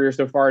in my career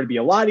so far to be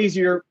a lot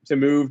easier to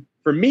move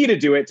for me to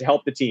do it to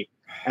help the team.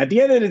 At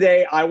the end of the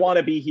day, I want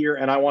to be here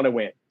and I want to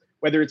win.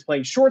 Whether it's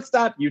playing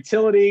shortstop,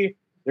 utility,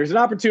 there's an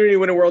opportunity to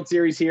win a World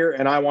Series here,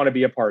 and I want to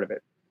be a part of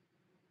it."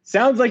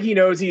 Sounds like he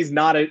knows he's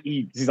not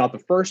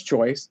the first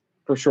choice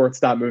for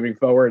shortstop moving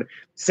forward.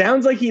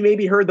 Sounds like he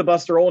maybe heard the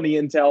Buster Olney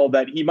intel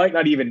that he might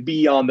not even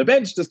be on the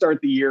bench to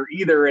start the year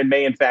either, and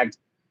may in fact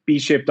be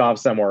shipped off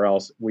somewhere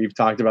else. We've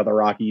talked about the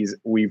Rockies.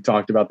 We've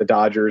talked about the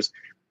Dodgers.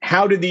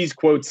 How do these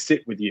quotes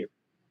sit with you?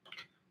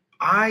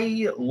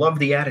 I love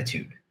the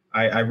attitude.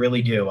 I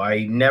really do.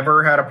 I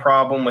never had a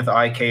problem with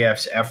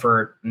IKF's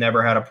effort,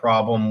 never had a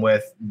problem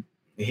with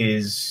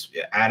his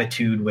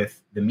attitude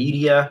with the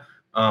media,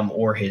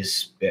 or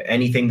his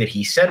anything that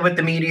he said with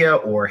the media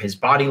or his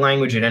body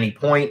language at any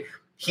point.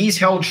 He's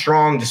held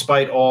strong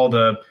despite all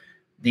the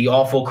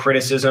awful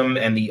criticism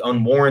and the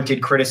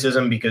unwarranted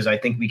criticism, because I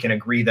think we can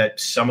agree that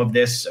some of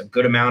this, a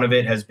good amount of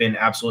it, has been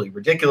absolutely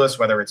ridiculous,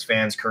 whether it's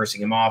fans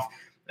cursing him off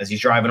as he's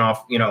driving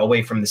off,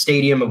 away from the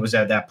stadium. It was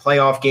at that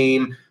playoff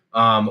game.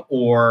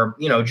 Or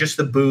just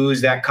the boos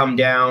that come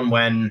down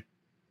when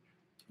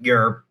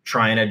you're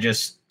trying to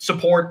just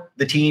support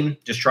the team,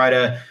 just try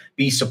to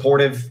be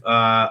supportive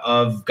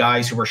of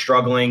guys who are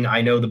struggling.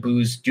 I know the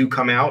boos do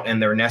come out and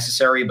they're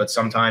necessary, but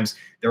sometimes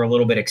they're a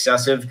little bit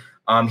excessive.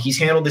 He's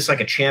handled this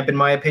like a champ, in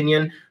my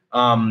opinion.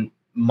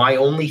 My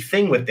only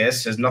thing with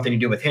this has nothing to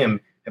do with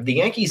him. Have the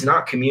Yankees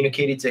not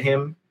communicated to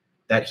him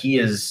that he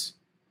is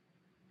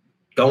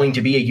going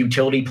to be a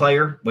utility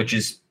player, which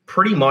is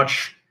pretty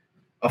much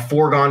a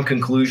foregone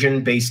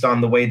conclusion based on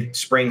the way that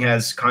spring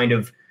has kind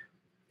of,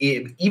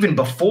 even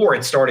before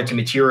it started to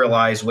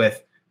materialize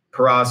with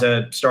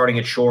Peraza starting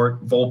at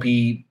short,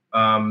 Volpe,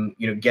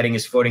 getting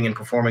his footing and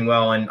performing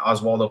well, and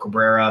Oswaldo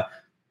Cabrera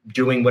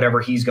doing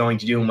whatever he's going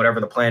to do and whatever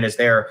the plan is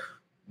there.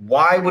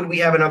 Why would we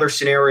have another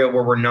scenario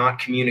where we're not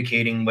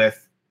communicating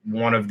with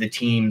one of the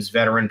team's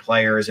veteran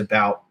players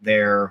about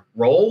their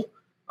role?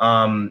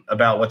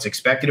 about what's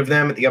expected of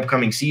them at the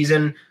upcoming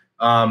season.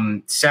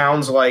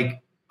 Sounds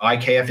like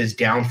IKF is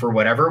down for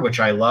whatever, which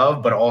I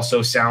love, but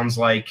also sounds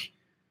like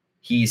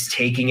he's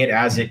taking it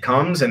as it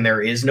comes and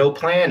there is no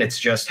plan. It's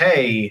just,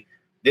 hey,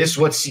 this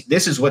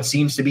is what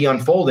seems to be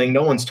unfolding.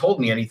 No one's told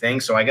me anything,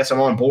 so I guess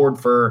I'm on board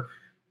for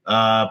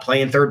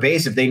playing third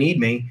base if they need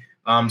me.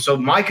 So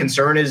my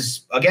concern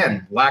is,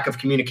 again, lack of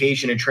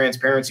communication and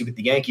transparency with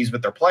the Yankees,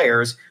 with their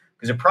players,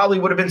 because it probably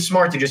would have been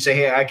smart to just say,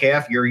 hey,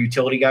 IKF, you're a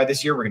utility guy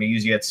this year. We're going to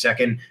use you at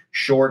second,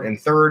 short, and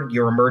third.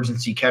 You're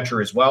emergency catcher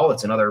as well.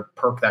 It's another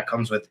perk that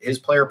comes with his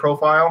player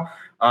profile.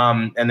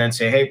 And then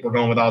say, hey, we're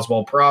going with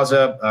Oswald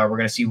Peraza. We're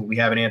going to see what we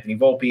have in Anthony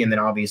Volpe. And then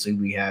obviously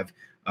we have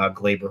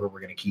Gleyber, who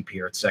we're going to keep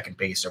here at second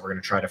base. So we're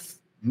going to try to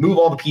move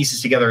all the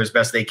pieces together as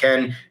best they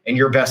can, and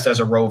your best as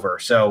a rover.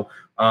 So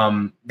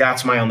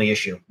that's my only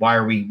issue. Why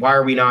are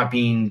we not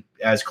being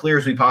as clear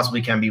as we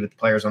possibly can be with the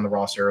players on the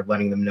roster,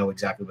 letting them know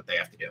exactly what they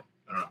have to do?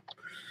 I don't know.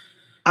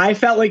 I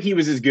felt like he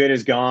was as good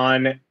as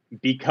gone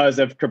because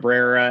of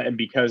Cabrera and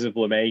because of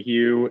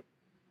LeMahieu.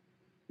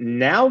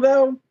 Now,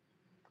 though,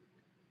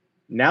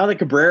 now that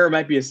Cabrera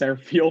might be a center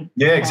field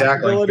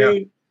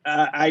possibility,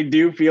 I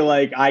do feel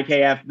like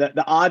IKF,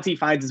 the odds he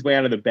finds his way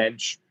onto the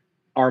bench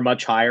are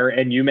much higher.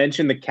 And you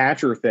mentioned the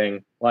catcher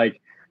thing.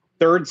 Like,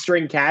 third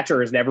string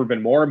catcher has never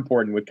been more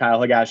important with Kyle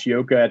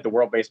Higashioka at the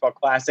World Baseball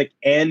Classic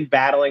and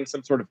battling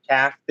some sort of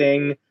calf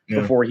thing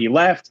before he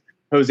left.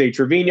 Jose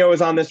Trevino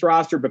is on this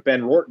roster, but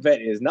Ben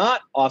Rortvedt is not.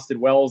 Austin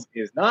Wells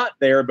is not.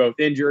 They are both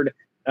injured.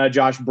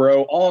 Josh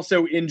Breaux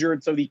also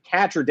injured. So the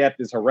catcher depth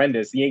is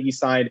horrendous. The Yankees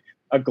signed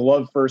a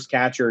glove-first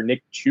catcher,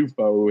 Nick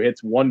Chufo, who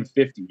hits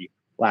 150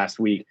 last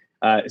week.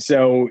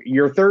 So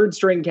your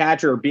third-string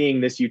catcher being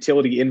this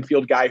utility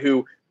infield guy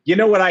who, you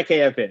know what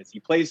IKF is.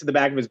 He plays to the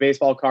back of his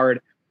baseball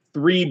card.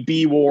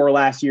 3B WAR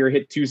last year,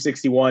 hit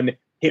 261,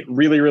 hit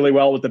really, really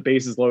well with the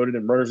bases loaded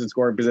and runners in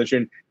scoring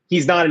position.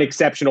 He's not an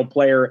exceptional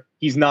player.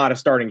 He's not a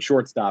starting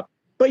shortstop.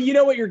 But you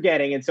know what you're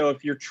getting. And so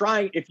if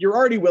you're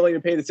already willing to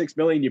pay the $6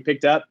 million you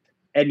picked up,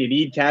 and you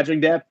need catching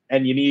depth,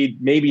 and you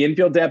need maybe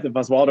infield depth, if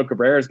Oswaldo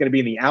Cabrera is going to be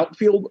in the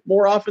outfield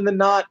more often than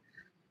not,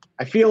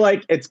 I feel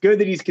like it's good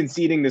that he's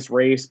conceding this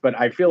race, but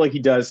I feel like he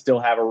does still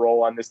have a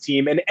role on this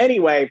team. And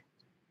anyway,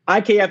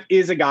 IKF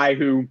is a guy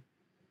who,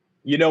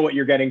 you know what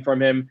you're getting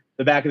from him.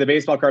 The back of the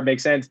baseball card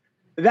makes sense.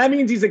 That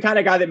means he's the kind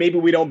of guy that maybe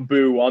we don't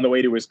boo on the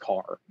way to his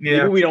car. Yeah.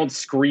 Maybe we don't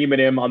scream at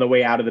him on the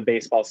way out of the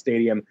baseball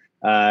stadium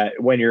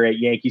when you're at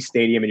Yankee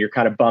Stadium and you're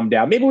kind of bummed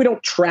out. Maybe we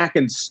don't track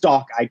and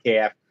stalk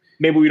IKF.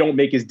 Maybe we don't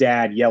make his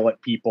dad yell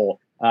at people.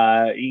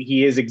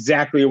 He is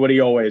exactly what he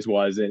always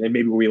was, and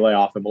maybe we lay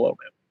off him a little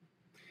bit.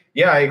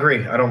 Yeah, I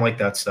agree. I don't like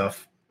that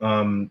stuff.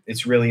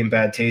 It's really in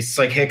bad taste. It's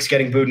like Hicks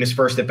getting booed in his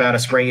first at bat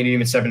of spring. He didn't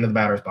even step into the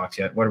batter's box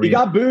yet. What are we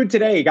doing? Got booed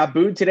today. He got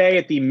booed today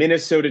at the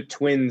Minnesota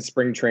Twins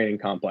spring training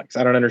complex.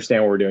 I don't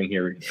understand what we're doing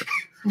here.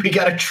 We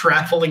got a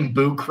traveling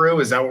boo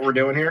crew. Is that what we're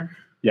doing here?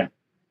 Yeah.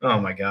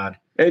 Oh my God.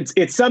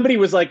 It's somebody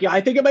was like, yeah, I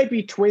think it might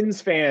be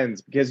Twins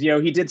fans because, you know,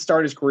 he did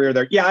start his career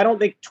there. Yeah, I don't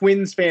think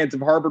Twins fans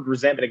have harbored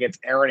resentment against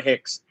Aaron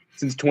Hicks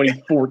since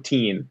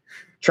 2014.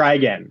 Try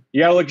again.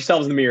 You got to look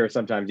yourselves in the mirror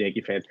sometimes,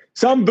 Yankee fans.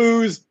 Some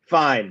boos,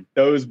 fine.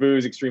 Those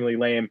boos, extremely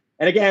lame.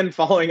 And again,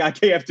 following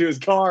IKF to his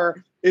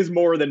car is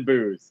more than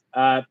boos.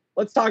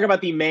 Let's talk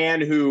about the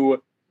man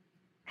who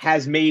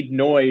has made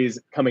noise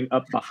coming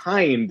up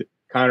behind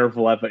Connor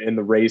Valefa in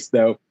the race,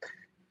 though.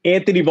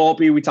 Anthony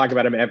Volpe, we talk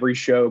about him every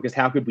show because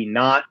how could we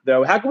not,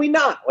 though? How can we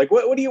not? Like,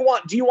 what do you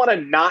want? Do you want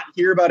to not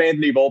hear about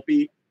Anthony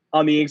Volpe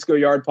on the Yanks Go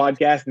Yard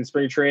podcast in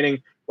spring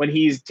training when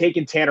he's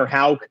taken Tanner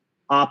Houck,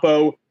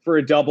 Oppo, for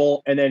a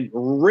double and then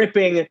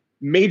ripping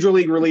major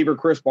league reliever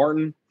Chris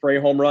Martin for a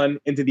home run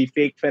into the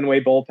fake Fenway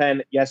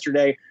bullpen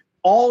yesterday?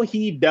 All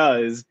he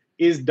does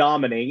is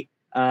dominate.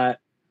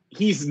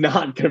 He's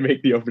not going to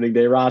make the opening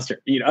day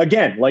roster. You know,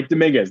 again, like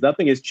Dominguez,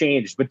 nothing has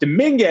changed. But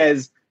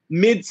Dominguez,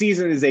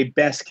 mid-season is a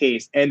best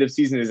case. End of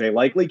season is a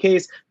likely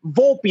case.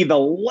 Volpe, the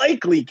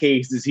likely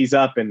case is he's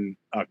up in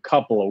a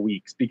couple of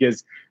weeks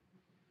because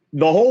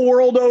the whole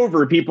world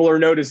over, people are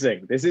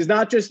noticing. This is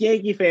not just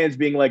Yankee fans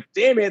being like,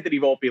 damn, Anthony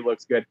Volpe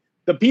looks good.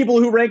 The people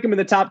who rank him in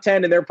the top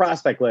 10 in their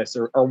prospect list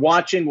are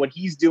watching what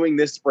he's doing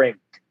this spring.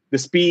 The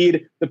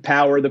speed, the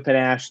power, the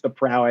panache, the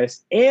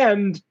prowess.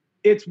 And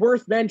it's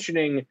worth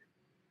mentioning,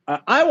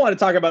 I want to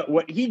talk about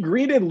what he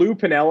greeted Lou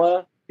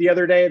Piniella the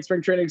other day at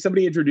spring training.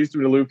 Somebody introduced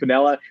him to Lou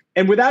Piniella,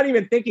 and without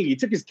even thinking, he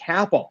took his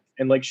cap off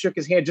and like shook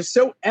his hand just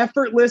so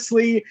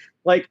effortlessly.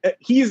 Like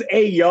he's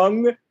a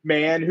young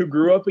man who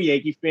grew up a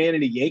Yankee fan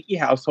in a Yankee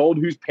household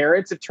whose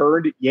parents have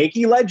turned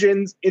Yankee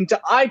legends into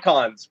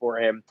icons for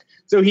him.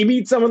 So he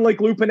meets someone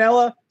like Lou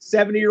Piniella,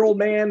 70-year-old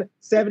man,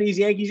 70s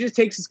Yankees, just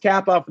takes his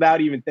cap off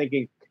without even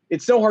thinking.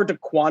 It's so hard to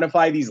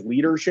quantify these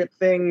leadership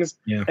things.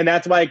 Yeah. And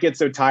that's why it gets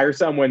so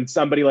tiresome when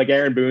somebody like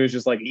Aaron Boone is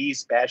just like, he's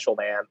special,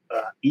 man.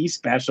 He's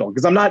special.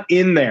 Because I'm not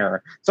in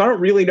there. So I don't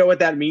really know what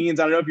that means.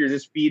 I don't know if you're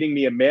just feeding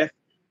me a myth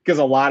because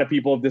a lot of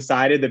people have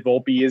decided that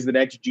Volpe is the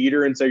next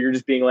Jeter. And so you're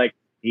just being like,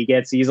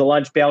 he's a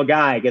lunch pail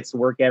guy, gets to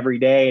work every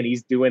day, and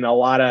he's doing a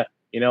lot of,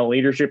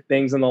 leadership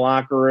things in the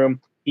locker room.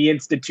 he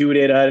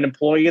instituted an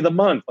employee of the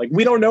month. Like,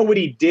 we don't know what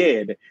he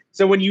did.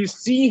 So when you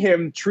see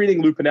him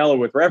treating Lou Piniella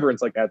with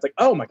reverence like that, it's like,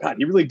 oh my God,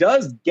 he really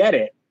does get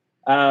it.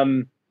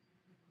 The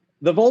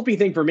Volpe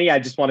thing for me, I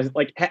just want to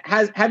like,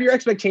 have your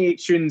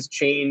expectations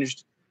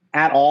changed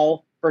at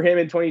all for him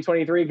in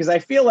 2023? Because I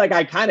feel like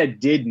I kind of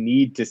did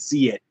need to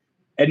see it,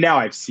 and now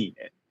I've seen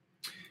it.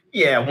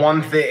 Yeah,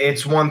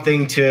 it's one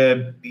thing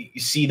to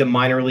see the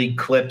minor league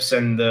clips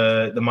and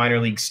the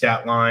minor league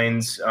stat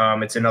lines.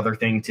 It's another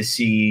thing to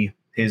see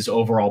his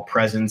overall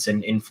presence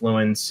and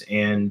influence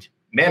and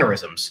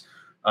mannerisms.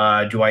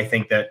 Do I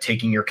think that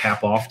taking your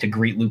cap off to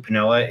greet Lou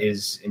Piniella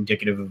is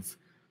indicative of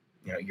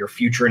your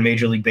future in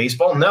Major League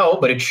Baseball? No,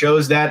 but it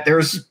shows that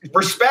there's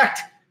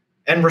respect,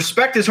 and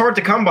respect is hard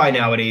to come by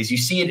nowadays. You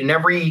see it in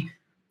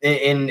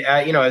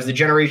as the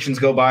generations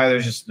go by,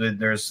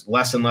 there's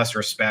less and less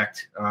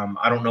respect.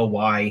 I don't know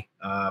why.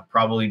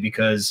 Probably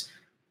because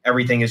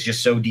everything is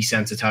just so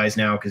desensitized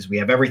now because we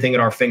have everything at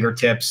our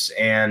fingertips,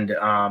 and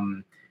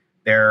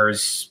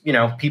there's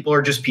people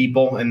are just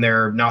people, and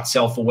they're not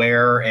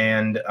self-aware,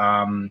 and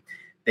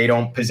they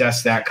don't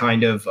possess that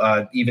kind of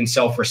even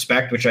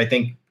self-respect, which I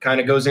think kind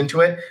of goes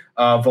into it.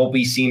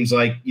 Volpe seems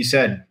like you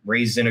said,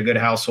 raised in a good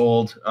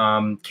household,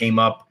 came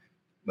up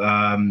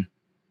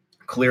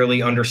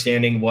clearly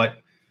understanding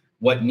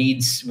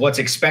what's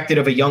expected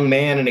of a young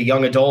man and a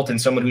young adult and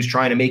someone who's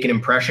trying to make an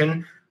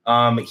impression.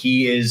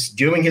 He is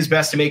doing his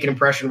best to make an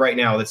impression right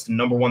now. That's the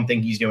number one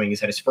thing he's doing. He's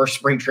had his first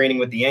spring training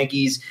with the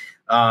Yankees.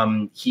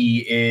 He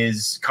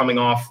is coming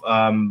off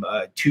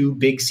 2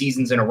 big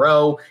seasons in a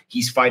row.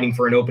 He's fighting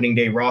for an opening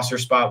day roster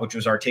spot, which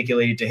was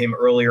articulated to him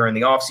earlier in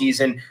the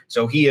offseason.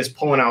 So he is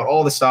pulling out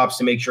all the stops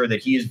to make sure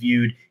that he is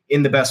viewed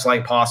in the best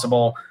light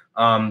possible.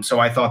 So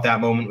I thought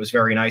that moment was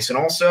very nice. And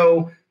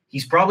also,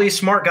 he's probably a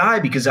smart guy,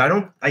 because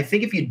I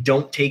think if you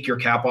don't take your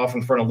cap off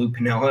in front of Lou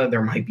Piniella,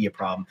 there might be a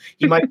problem.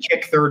 He might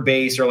kick third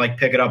base or like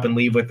pick it up and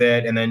leave with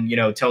it, and then,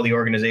 tell the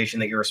organization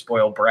that you're a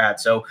spoiled brat.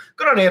 So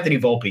good on Anthony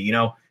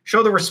Volpe,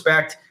 show the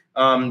respect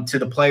to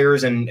the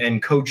players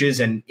and coaches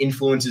and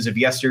influences of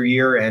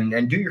yesteryear,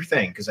 and do your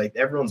thing, because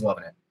everyone's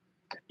loving it.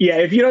 Yeah,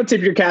 if you don't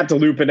tip your cap to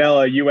Lou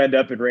Piniella, you end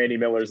up in Randy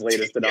Miller's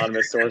latest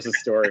anonymous sources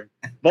story.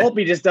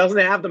 Volpe just doesn't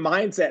have the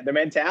mindset, the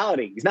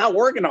mentality. He's not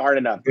working hard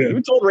enough. Yeah.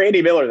 Who told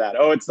Randy Miller that?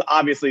 Oh, it's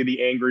obviously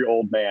the angry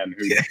old man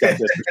who got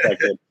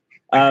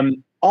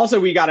disrespected. Also,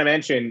 we got to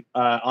mention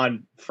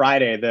on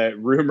Friday the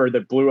rumor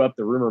that blew up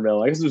the rumor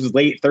mill. I guess this was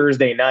late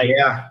Thursday night.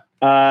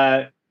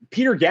 Yeah.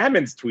 Peter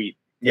Gammons tweet.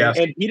 Yes.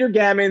 And Peter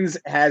Gammons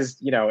has,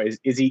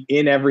 is he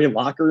in every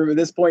locker room at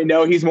this point?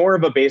 No, he's more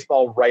of a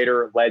baseball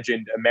writer,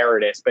 legend,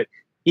 emeritus. But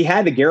he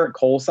had the Garrett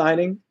Cole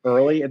signing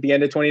early at the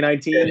end of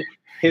 2019.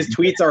 His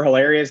tweets are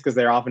hilarious because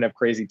they often have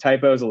crazy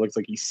typos. It looks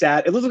like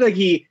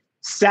he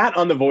sat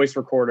on the voice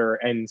recorder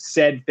and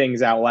said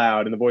things out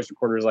loud. And the voice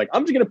recorder is like,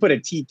 I'm just going to put a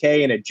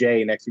TK and a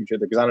J next to each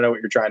other because I don't know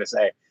what you're trying to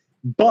say.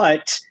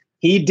 But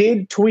he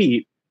did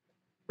tweet.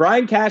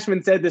 Brian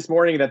Cashman said this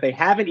morning that they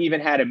haven't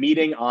even had a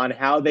meeting on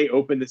how they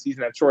opened the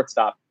season at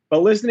shortstop.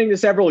 But listening to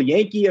several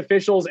Yankee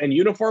officials and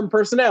uniform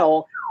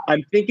personnel,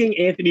 I'm thinking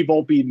Anthony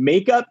Volpe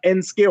makeup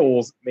and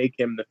skills make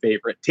him the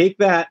favorite. Take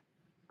that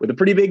with a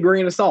pretty big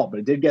grain of salt,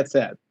 but it did get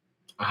said.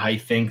 I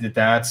think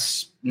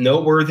that's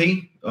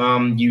noteworthy.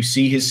 You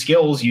see his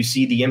skills, you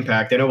see the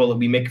impact. I know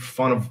we make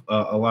fun of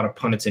a lot of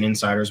pundits and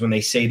insiders when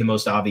they say the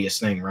most obvious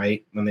thing,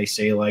 right? When they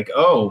say like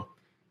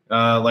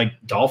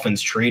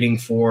Dolphins trading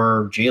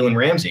for Jalen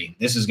Ramsey.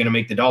 This is going to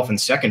make the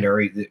Dolphins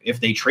secondary. If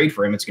they trade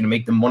for him, it's going to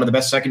make them one of the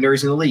best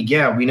secondaries in the league.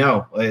 Yeah, we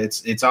know.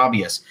 It's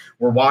obvious.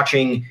 We're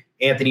watching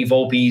Anthony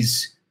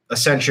Volpe's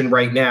ascension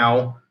right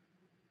now.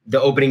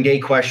 The opening day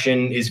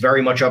question is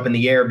very much up in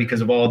the air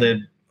because of all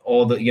the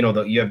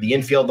you have the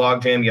infield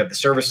logjam, you have the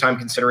service time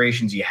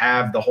considerations, you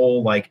have the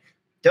whole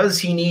does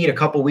he need a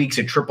couple weeks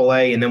at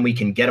AAA and then we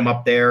can get him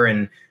up there?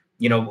 And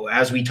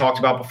as we talked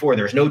about before,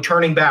 there's no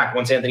turning back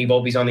once Anthony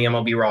Volpe's on the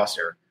MLB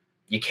roster.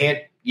 You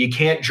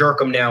can't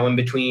jerk him now in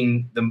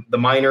between the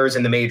minors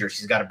and the majors.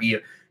 He's got to be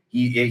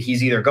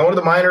he's either going to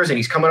the minors and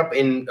he's coming up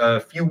in a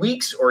few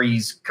weeks, or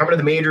he's coming to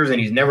the majors and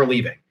he's never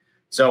leaving.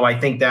 So I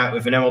think that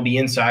if an MLB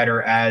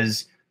insider,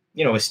 as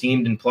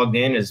esteemed and plugged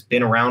in, has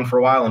been around for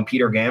a while, and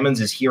Peter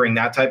Gammons is hearing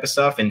that type of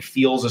stuff and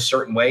feels a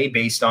certain way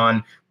based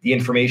on the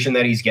information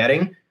that he's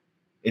getting,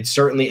 it's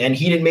certainly, and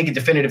he didn't make a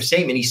definitive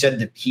statement. He said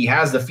that he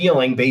has the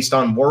feeling based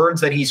on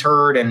words that he's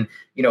heard and,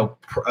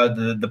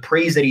 the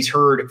praise that he's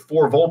heard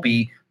for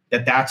Volpe,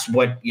 that's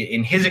what,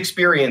 in his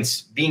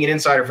experience, being an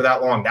insider for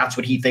that long, that's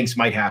what he thinks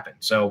might happen.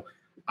 So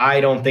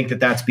I don't think that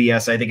that's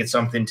BS. I think it's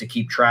something to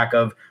keep track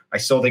of. I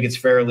still think it's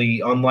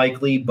fairly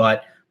unlikely,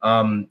 but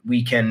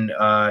we can,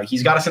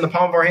 he's got us in the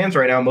palm of our hands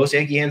right now. Most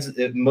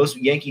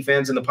Yankee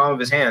fans in the palm of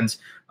his hands.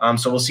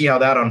 So we'll see how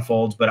that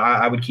unfolds, but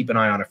I would keep an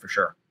eye on it for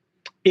sure.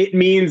 It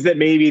means that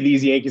maybe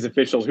these Yankees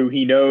officials who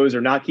he knows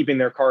are not keeping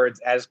their cards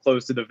as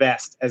close to the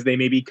vest as they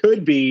maybe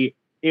could be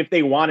if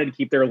they wanted to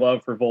keep their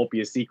love for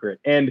Volpe a secret.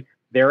 And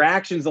their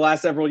actions the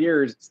last several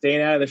years,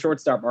 staying out of the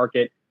shortstop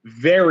market,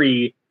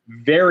 very,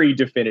 very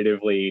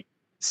definitively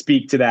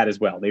speak to that as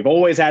well. They've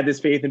always had this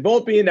faith in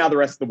Volpe, and now the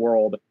rest of the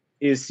world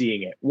is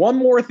seeing it. One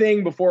more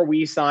thing before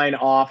we sign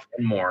off.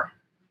 And more.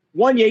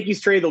 One Yankees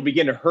trade that'll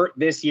begin to hurt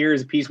this year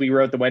is a piece we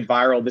wrote that went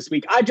viral this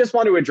week. I just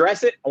want to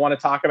address it. I want to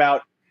talk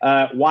about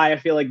why I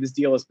feel like this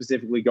deal is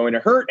specifically going to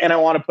hurt, and I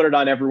want to put it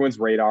on everyone's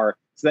radar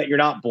so that you're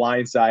not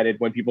blindsided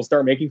when people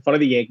start making fun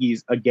of the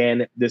Yankees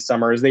again this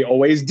summer, as they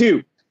always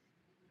do.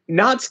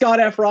 Not Scott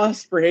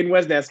Effross for Hayden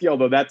Wesneski,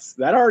 although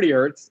that already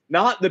hurts.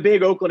 Not the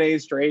big Oakland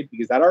A's trade,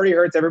 because that already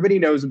hurts. Everybody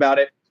knows about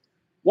it.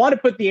 Want to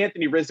put the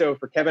Anthony Rizzo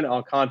for Kevin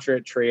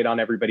Alcantara trade on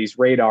everybody's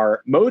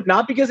radar.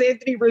 Not because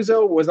Anthony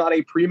Rizzo was not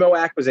a primo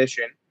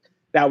acquisition.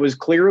 That was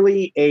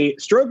clearly a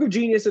stroke of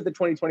genius at the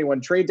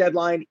 2021 trade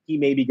deadline. He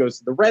maybe goes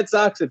to the Red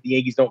Sox if the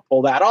Yankees don't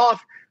pull that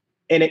off,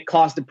 and it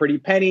cost a pretty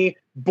penny.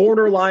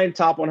 Borderline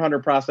top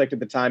 100 prospect at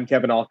the time,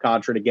 Kevin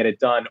Alcantara, to get it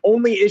done.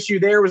 Only issue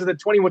there was that the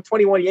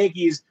 2021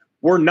 Yankees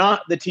were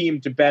not the team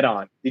to bet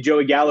on. The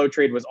Joey Gallo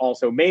trade was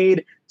also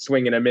made.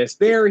 Swing and a miss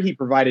there. He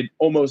provided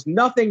almost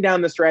nothing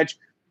down the stretch.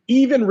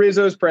 Even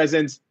Rizzo's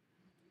presence,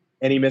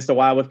 and he missed a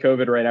while with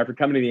COVID right after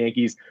coming to the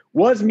Yankees,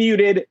 was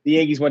muted. The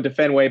Yankees went to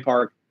Fenway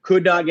Park,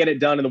 could not get it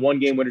done in the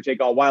one-game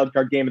winner-take-all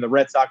wildcard game, and the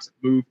Red Sox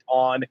moved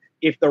on.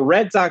 If the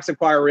Red Sox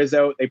acquire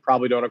Rizzo, they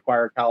probably don't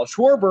acquire Kyle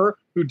Schwarber,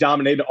 who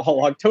dominated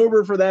all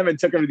October for them and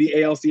took him to the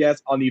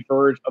ALCS on the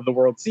verge of the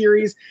World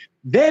Series.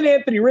 Then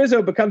Anthony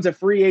Rizzo becomes a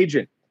free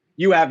agent.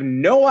 You have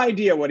no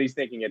idea what he's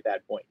thinking at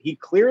that point. He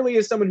clearly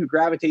is someone who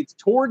gravitates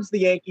towards the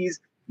Yankees,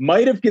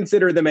 might have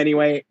considered them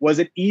anyway. Was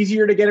it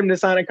easier to get him to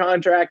sign a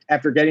contract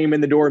after getting him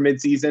in the door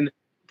midseason?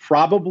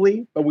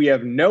 Probably, but we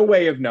have no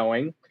way of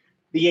knowing.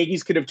 The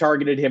Yankees could have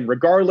targeted him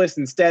regardless.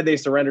 Instead, they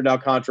surrendered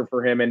Alcantara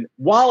for him. And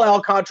while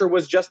Alcantara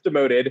was just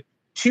demoted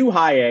to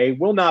high A,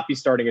 will not be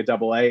starting at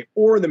double A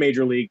or the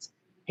major leagues,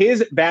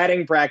 his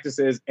batting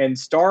practices and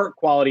start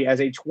quality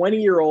as a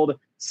 20-year-old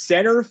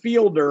center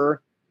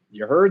fielder,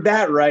 you heard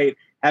that right,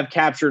 have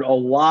captured a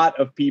lot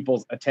of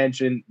people's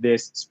attention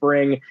this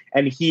spring.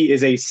 And he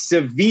is a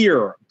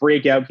severe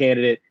breakout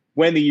candidate.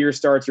 When the year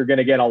starts, you're going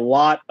to get a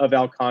lot of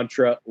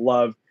Alcantara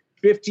love.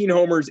 15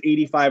 homers,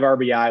 85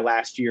 RBI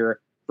last year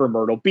for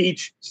Myrtle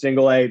Beach,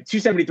 single A,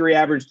 273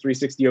 average,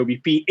 360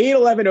 OBP,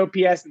 811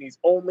 OPS, and he's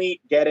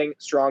only getting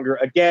stronger.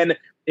 Again,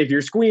 if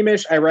you're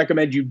squeamish, I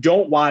recommend you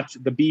don't watch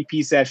the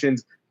BP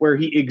sessions where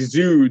he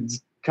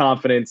exudes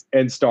confidence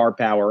and star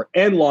power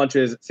and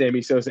launches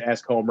Sammy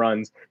Sosa-esque home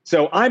runs.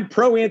 So I'm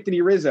pro Anthony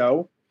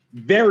Rizzo,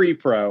 very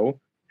pro,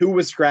 who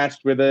was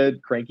scratched with a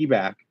cranky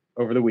back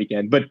over the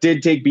weekend, but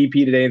did take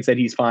BP today and said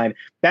he's fine.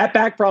 That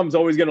back problem is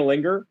always going to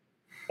linger.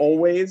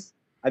 Always.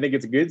 I think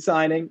it's a good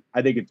signing.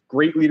 I think it's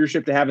great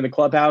leadership to have in the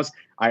clubhouse.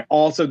 I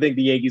also think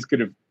the Yankees could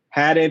have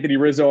had Anthony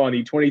Rizzo on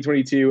the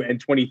 2022 and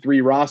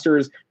 23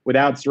 rosters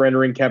without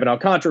surrendering Kevin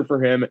Alcantara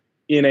for him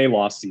in a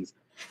lost season.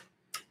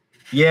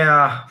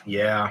 Yeah,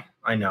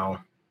 I know.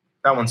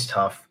 That one's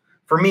tough.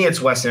 For me, it's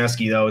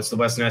Wesneski, though. It's the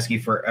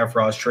Wesneski for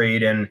Effross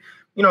trade. And,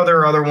 you know, there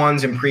are other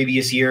ones in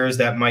previous years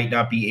that might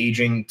not be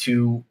aging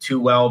too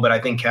well, but I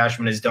think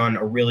Cashman has done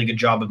a really good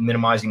job of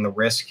minimizing the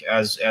risk,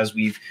 as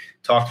we've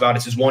talked about.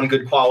 It's his one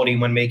good quality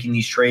when making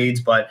these trades,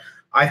 but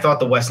I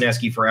thought the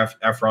Wesneski for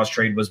Effross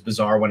trade was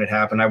bizarre when it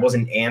happened. I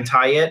wasn't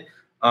anti it,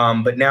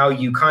 but now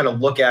you kind of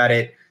look at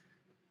it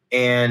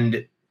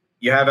and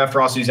you have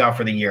Effross who's out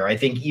for the year. I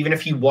think even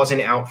if he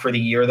wasn't out for the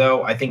year,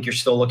 though, I think you're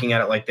still looking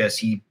at it like this.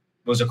 He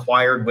was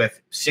acquired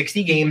with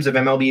 60 games of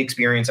MLB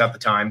experience at the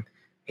time.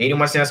 Hayden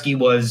Wesneski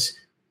was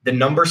the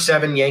number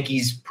 7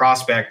 Yankees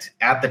prospect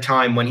at the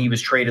time when he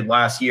was traded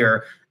last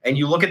year. And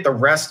you look at the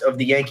rest of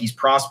the Yankees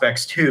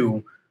prospects,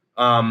 too.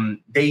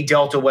 They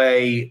dealt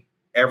away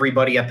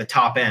everybody at the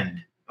top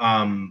end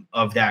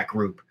of that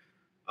group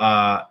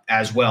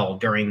as well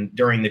during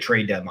the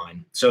trade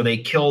deadline. So they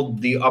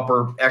killed the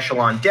upper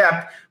echelon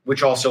depth,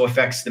 which also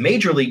affects the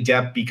major league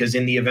depth, because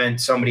in the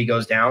event somebody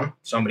goes down,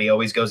 somebody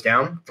always goes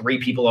down. 3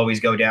 people always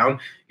go down.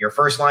 Your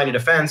first line of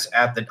defense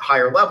at the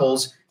higher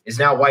levels is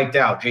now wiped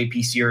out.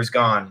 JP Sears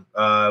gone,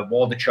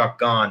 Waldichuk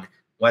gone,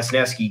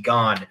 Wesneski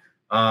gone.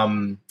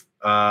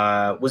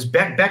 Was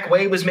Beck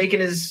Way was making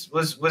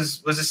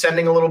was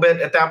ascending a little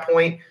bit at that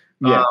point.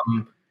 Yeah.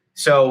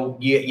 So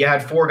you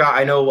had 4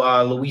 guys. I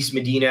know Luis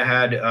Medina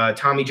had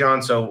Tommy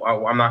John, so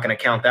I'm not going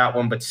to count that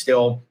one, but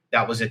still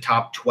that was a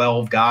top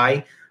 12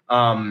 guy.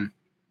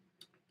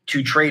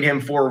 To trade him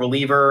for a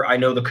reliever, I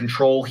know the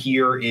control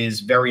here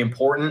is very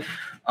important.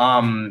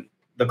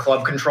 The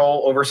club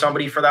control over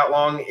somebody for that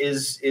long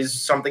is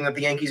something that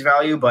the Yankees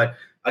value. But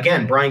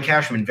again, Brian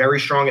Cashman, very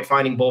strong at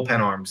finding bullpen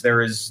arms.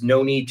 There is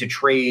no need to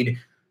trade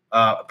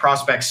a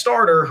prospect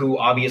starter who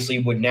obviously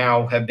would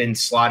now have been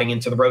slotting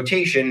into the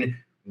rotation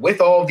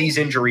with all of these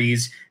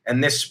injuries.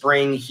 And this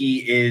spring, he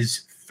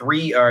is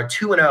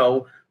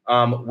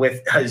 2-0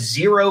 with a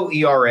 0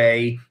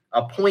 ERA,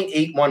 a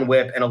 .81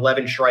 whip, and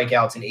 11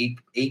 strikeouts in 8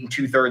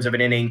 2/3 of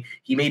an inning.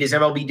 He made his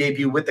MLB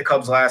debut with the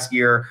Cubs last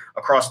year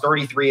across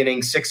 33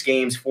 innings, 6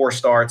 games, 4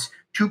 starts,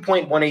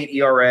 2.18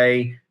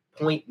 ERA,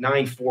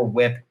 .94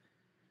 whip.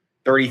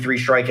 33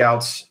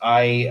 strikeouts.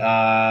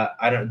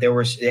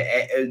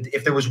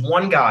 If there was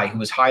one guy who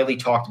was highly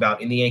talked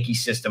about in the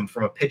Yankees system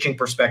from a pitching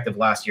perspective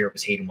last year, it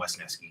was Hayden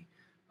Wesneski.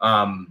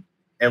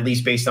 At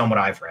least based on what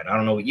I've read. I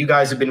don't know what you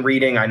guys have been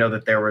reading. I know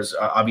that there was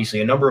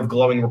obviously a number of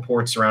glowing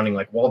reports surrounding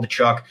like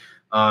Waldichuk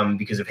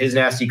because of his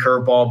nasty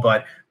curveball,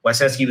 but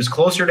Wesneski was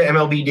closer to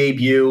MLB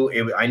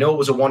debut. I know it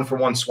was a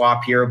 1-for-1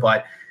 swap here,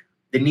 but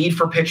the need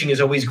for pitching is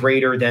always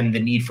greater than the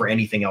need for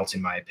anything else,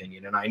 in my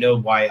opinion. And I know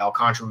why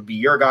Alcantara would be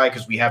your guy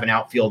because we have an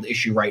outfield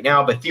issue right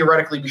now, but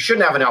theoretically we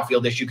shouldn't have an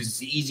outfield issue because it's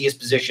the easiest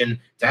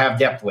position to have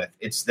depth with.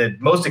 It's the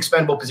most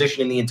expendable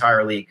position in the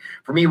entire league.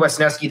 For me,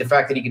 Wesneski, the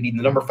fact that he could be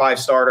the number 5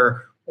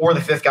 starter or the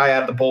 5th guy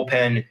out of the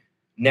bullpen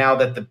now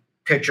that the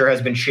pitcher has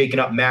been shaken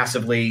up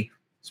massively,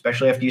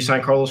 especially after you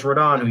signed Carlos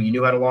Rodon, who you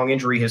knew had a long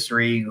injury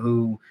history,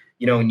 who –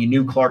 and you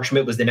knew Clark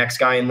Schmidt was the next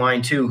guy in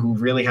line too, who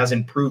really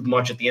hasn't proved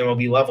much at the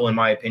MLB level, in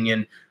my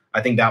opinion.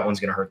 I think that one's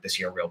going to hurt this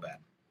year real bad.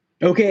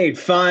 Okay,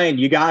 fine.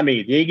 You got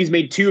me. The Yankees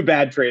made 2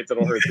 bad trades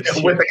that'll hurt this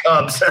year. With the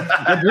Cubs.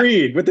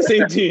 Agreed. With the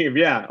same team.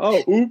 Yeah.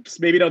 Oh, oops.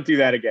 Maybe don't do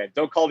that again.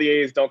 Don't call the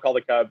A's. Don't call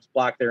the Cubs.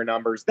 Block their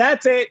numbers.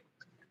 That's it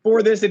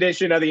for this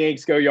edition of the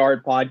Yanks Go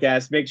Yard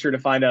podcast. Make sure to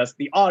find us,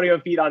 the audio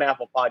feed on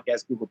Apple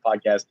Podcasts, Google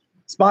Podcasts,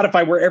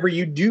 Spotify, wherever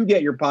you do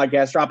get your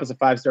podcast. Drop us a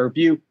 5-star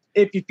review.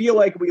 If you feel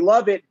like we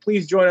love it,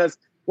 please join us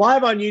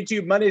live on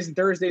YouTube Mondays and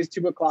Thursdays,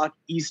 2:00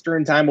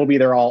 Eastern time. We'll be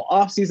there all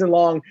off-season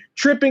long,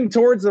 tripping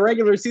towards the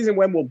regular season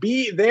when we'll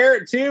be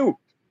there too.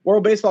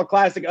 World Baseball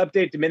Classic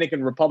update,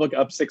 Dominican Republic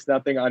up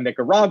 6-0 on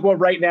Nicaragua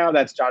right now.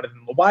 That's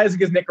Jonathan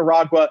Loaiza's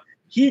Nicaragua.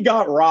 He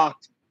got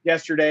rocked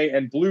yesterday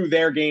and blew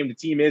their game to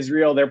Team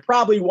Israel. They're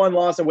probably 1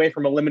 loss away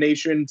from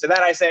elimination. To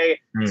that I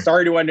say,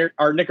 sorry to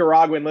our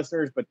Nicaraguan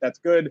listeners, but that's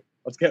good.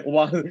 Let's get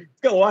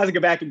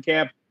Loaiza back in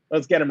camp.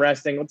 Let's get them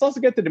resting. Let's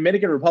also get the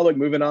Dominican Republic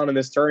moving on in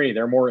this tourney.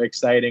 They're more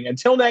exciting.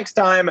 Until next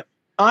time,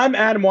 I'm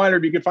Adam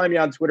Weinrib. You can find me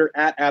on Twitter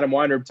at Adam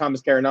Weinrib.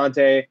 Thomas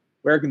Carinante,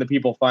 where can the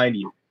people find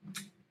you?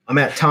 I'm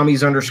at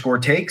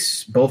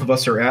Tommy's_takes. Both of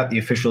us are at the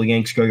official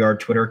Yanks Go Yard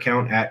Twitter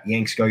account at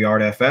Yanks Go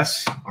Yard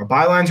FS. Our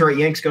bylines are at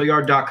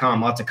yanksgoyard.com.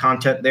 Lots of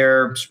content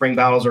there. Spring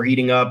battles are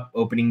heating up.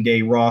 Opening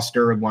day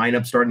roster,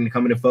 lineup starting to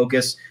come into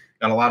focus.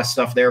 Got a lot of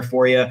stuff there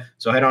for you.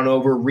 So head on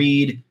over,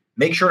 read.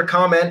 Make sure to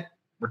comment.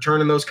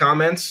 Return in those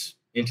comments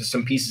into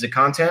some pieces of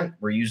content.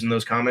 We're using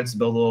those comments to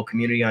build a little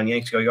community on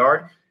Yanks Go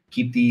Yard.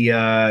 Keep the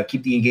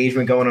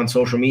engagement going on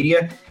social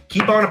media.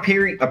 Keep on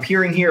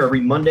appearing here every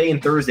Monday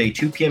and Thursday,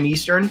 2 p.m.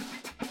 Eastern.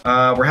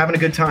 We're having a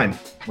good time.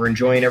 We're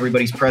enjoying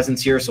everybody's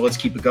presence here, so let's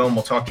keep it going.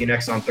 We'll talk to you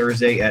next on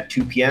Thursday at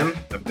 2 p.m.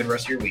 Have a good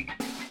rest of your week.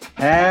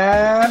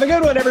 Have a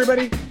good one,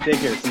 everybody. Take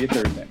care. See you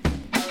Thursday.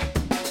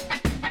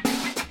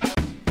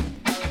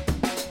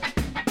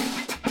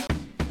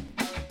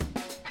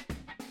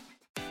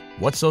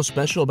 What's so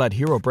special about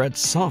Hero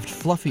Bread's soft,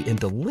 fluffy, and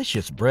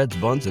delicious breads,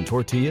 buns, and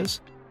tortillas?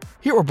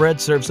 Hero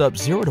Bread serves up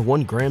 0 to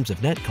 1 grams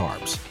of net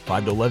carbs,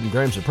 5 to 11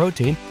 grams of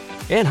protein,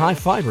 and high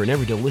fiber in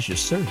every delicious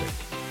serving.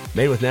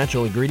 Made with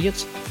natural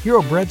ingredients,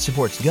 Hero Bread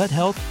supports gut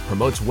health,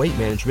 promotes weight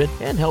management,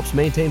 and helps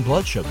maintain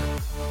blood sugar.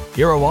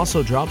 Hero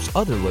also drops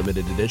other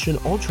limited edition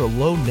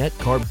ultra-low net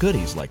carb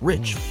goodies like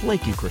rich,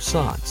 flaky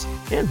croissants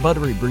and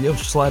buttery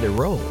brioche slider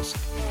rolls.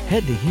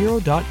 Head to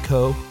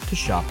hero.co to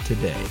shop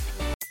today.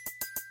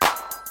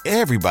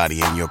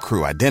 Everybody in your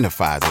crew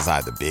identifies as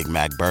either Big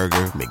Mac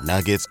Burger,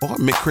 McNuggets, or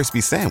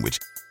McCrispy Sandwich.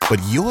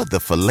 But you're the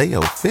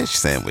Filet-O-Fish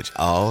Sandwich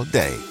all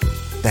day.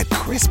 That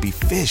crispy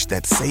fish,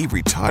 that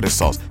savory tartar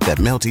sauce, that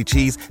melty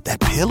cheese,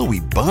 that pillowy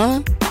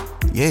bun.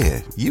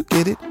 Yeah, you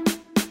get it.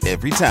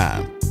 Every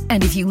time.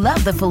 And if you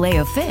love the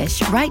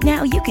Filet-O-Fish, right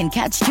now you can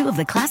catch 2 of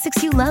the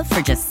classics you love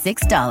for just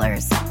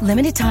 $6.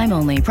 Limited time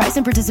only. Price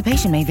and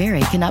participation may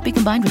vary. Cannot be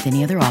combined with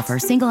any other offer.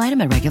 Single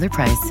item at regular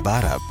price.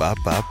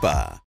 Ba-da-ba-ba-ba.